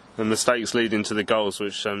disappointed. And mistakes leading to the goals,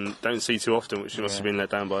 which don't see too often, which you must have been let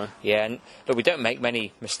down by. Yeah, but we don't make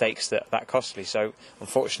many mistakes that costly. So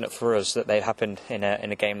unfortunate for us that they happened in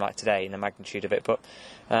a game like today, in the magnitude of it. But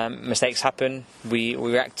mistakes happen. We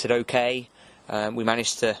reacted okay. We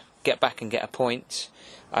managed to get back and get a point.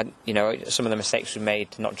 Some of the mistakes we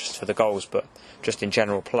made, not just for the goals, but just in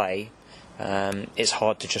general play. It's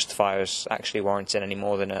hard to justify us actually warranting any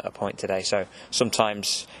more than a point today. So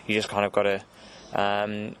sometimes you just kind of got to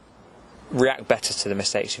react better to the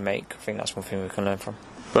mistakes you make. I think that's one thing we can learn from.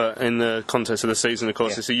 But in the context of the season, of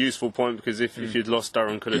course, it's a useful point because if you'd lost,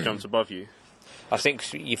 Durham could have jumped above you. I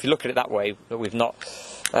think if you look at it that way, that we've not,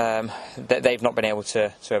 they've not been able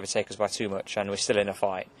to overtake us by too much, and we're still in a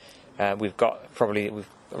fight. We've got a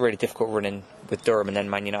really difficult run in with Durham and then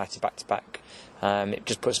Man United back to back. It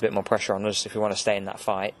just puts a bit more pressure on us if we want to stay in that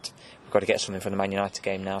fight. We've got to get something from the Man United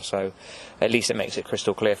game now, so at least it makes it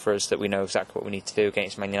crystal clear for us that we know exactly what we need to do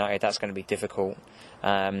against Man United. That's going to be difficult,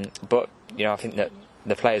 but I think that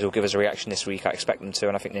the players will give us a reaction this week. I expect them to,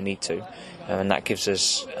 and I think they need to, and that gives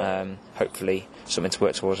us hopefully something to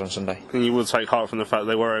work towards on Sunday. And you will take heart from the fact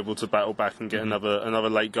they were able to battle back and get another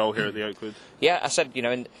late goal here at the Oakwood. Yeah, I said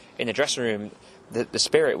in the dressing room the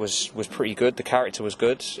spirit was pretty good, the character was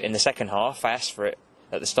good. In the second half, I asked for it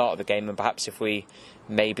at the start of the game, and perhaps if we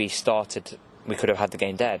maybe started, we could have had the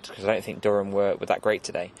game dead, because I don't think Durham were that great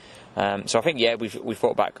today. So I think we've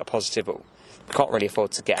fought back a positive, but we can't really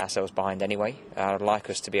afford to get ourselves behind anyway. I'd like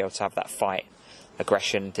us to be able to have that fight,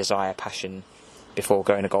 aggression, desire, passion before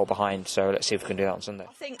going a goal behind. So let's see if we can do that on Sunday.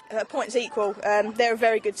 I think points equal. They're a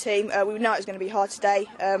very good team. We know it's going to be hard today,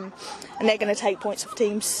 and they're going to take points off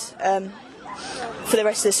teams for the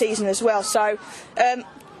rest of the season as well. So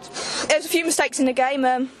there's a few mistakes in the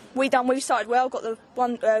game. We started well, got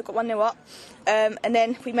 1-0 up, and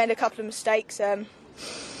then we made a couple of mistakes,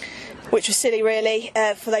 which was silly really.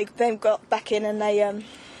 For they then got back in and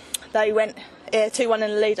they went 2-1 in the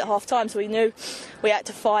lead at half time, so we knew we had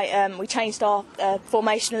to fight. We changed our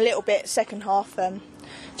formation a little bit second half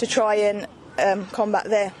to try and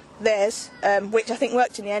combat theirs, which I think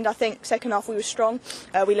worked in the end. I think second half we were strong,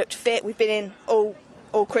 we looked fit, we've been in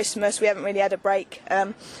all Christmas, we haven't really had a break,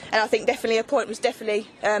 and I think definitely a point was definitely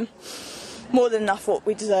more than enough what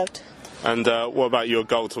we deserved. And what about your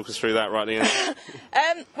goal? Talk us through that right at the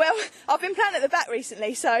end. Well, I've been playing at the back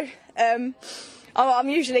recently, so I'm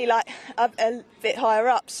usually like a bit higher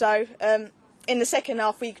up. So in the second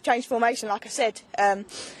half, we changed formation, like I said,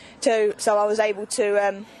 so I was able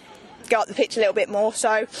to go up the pitch a little bit more.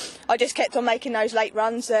 So I just kept on making those late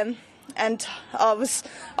runs, and I was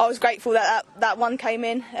grateful that one came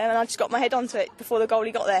in, and I just got my head onto it before the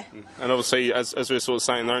goalie got there. And obviously, as we were sort of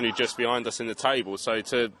saying, they're only just behind us in the table, so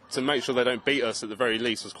to make sure they don't beat us at the very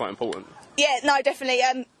least was quite important. Yeah, no, definitely.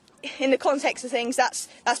 In the context of things, that's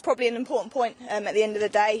probably an important point. At the end of the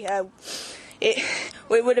day, it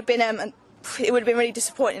would have been really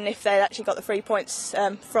disappointing if they'd actually got the 3 points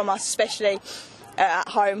from us, especially at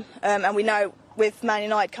home. And we know with Man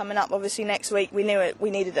United coming up, obviously next week, we knew we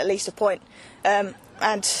needed at least a point.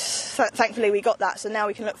 And thankfully we got that, so now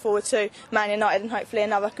we can look forward to Man United and hopefully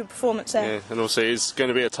another good performance there. Yeah, and also it's going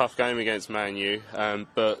to be a tough game against Man U,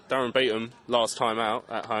 but Durham beat them last time out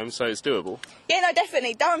at home, so it's doable. Yeah, no,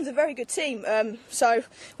 definitely. Durham's a very good team, so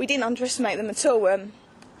we didn't underestimate them at all.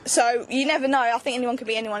 So you never know. I think anyone could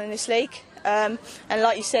beat anyone in this league. And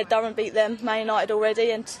like you said, Durham beat them, Man United already,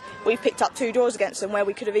 and we've picked up 2 draws against them where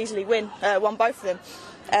we could have easily won both of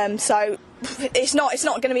them. So it's not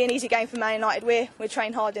going to be an easy game for Man United. We're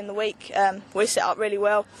trained hard in the week. We're set up really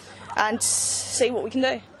well, and see what we can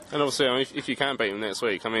do. And obviously, I mean, if you can beat them next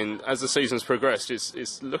week, I mean, as the season's progressed,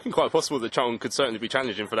 it's looking quite possible that Charlton could certainly be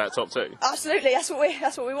challenging for that top 2. Absolutely, that's what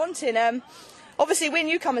we're wanting. Obviously, we're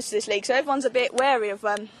newcomers to this league, so everyone's a bit wary of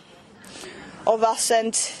us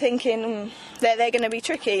and thinking they're going to be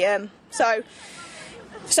tricky. So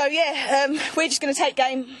yeah, we're just going to take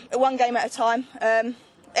one game at a time.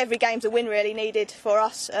 Every game's a win really needed for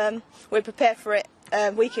us. We're prepared for it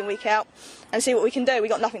week in, week out, and see what we can do. We've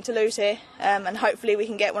got nothing to lose here, and hopefully we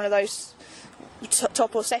can get one of those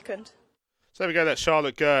top or second. So there we go, that's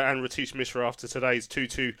Charlotte Gurr and Ratish Mishra after today's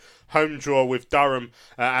 2-2 home draw with Durham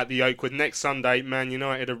at the Oakwood. Next Sunday, Man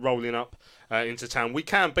United are rolling up into town. We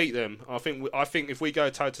can beat them. I think if we go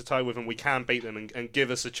toe-to-toe with them, we can beat them and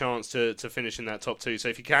give us a chance to finish in that top 2. So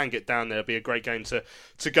if you can get down there, it'll be a great game to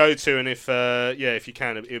go to. And if you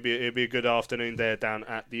can, it'll be a good afternoon there down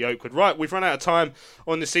at the Oakwood. Right, we've run out of time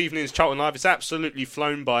on this evening's Charlton Live. It's absolutely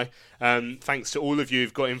flown by. Thanks to all of you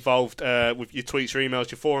who've got involved with your tweets, your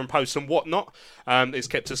emails, your forum posts and whatnot. It's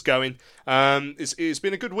kept us going. It's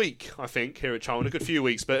been a good week, I think, here at Charlton. A good few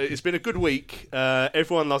weeks, but it's been a good week.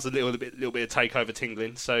 Everyone loves a little bit of takeover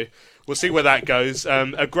tingling, so we'll see where that goes.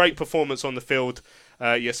 A great performance on the field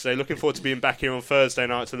yesterday. Looking forward to being back here on Thursday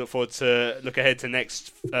night to look ahead to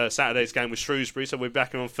next Saturday's game with Shrewsbury. So we're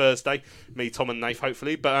back here on Thursday, me, Tom and Nath,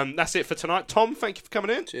 hopefully. But that's it for tonight. Tom, thank you for coming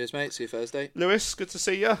in. Cheers, mate. See you Thursday. Lewis, good to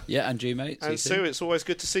see you. Yeah, and you, mate. And Sue, it's always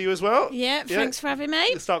good to see you as well. Yeah, thanks for having me.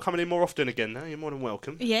 You'll start coming in more often again now. You're more than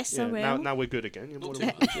welcome. Yes, I will. Now we're good again. You're more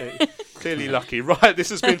than welcome. Clearly lucky. Right, this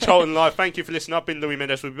has been Charlton Live. Thank you for listening. I've been Louis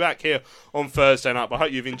Mendes. We'll be back here on Thursday night. But I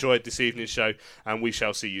hope you've enjoyed this evening's show, and we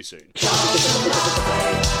shall see you soon.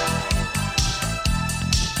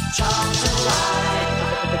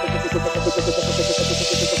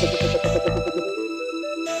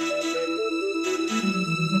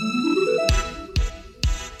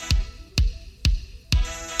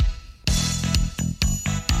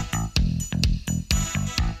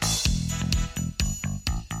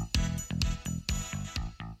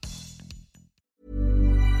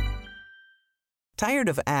 Tired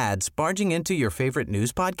of ads barging into your favorite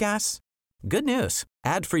news podcasts? Good news.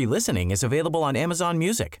 Ad-free listening is available on Amazon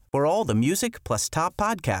Music for all the music plus top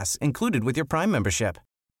podcasts included with your Prime membership.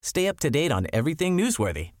 Stay up to date on everything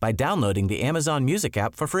newsworthy by downloading the Amazon Music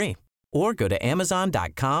app for free or go to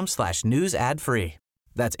amazon.com/news ad free.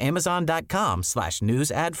 That's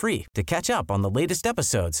amazon.com/news ad free to catch up on the latest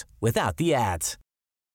episodes without the ads.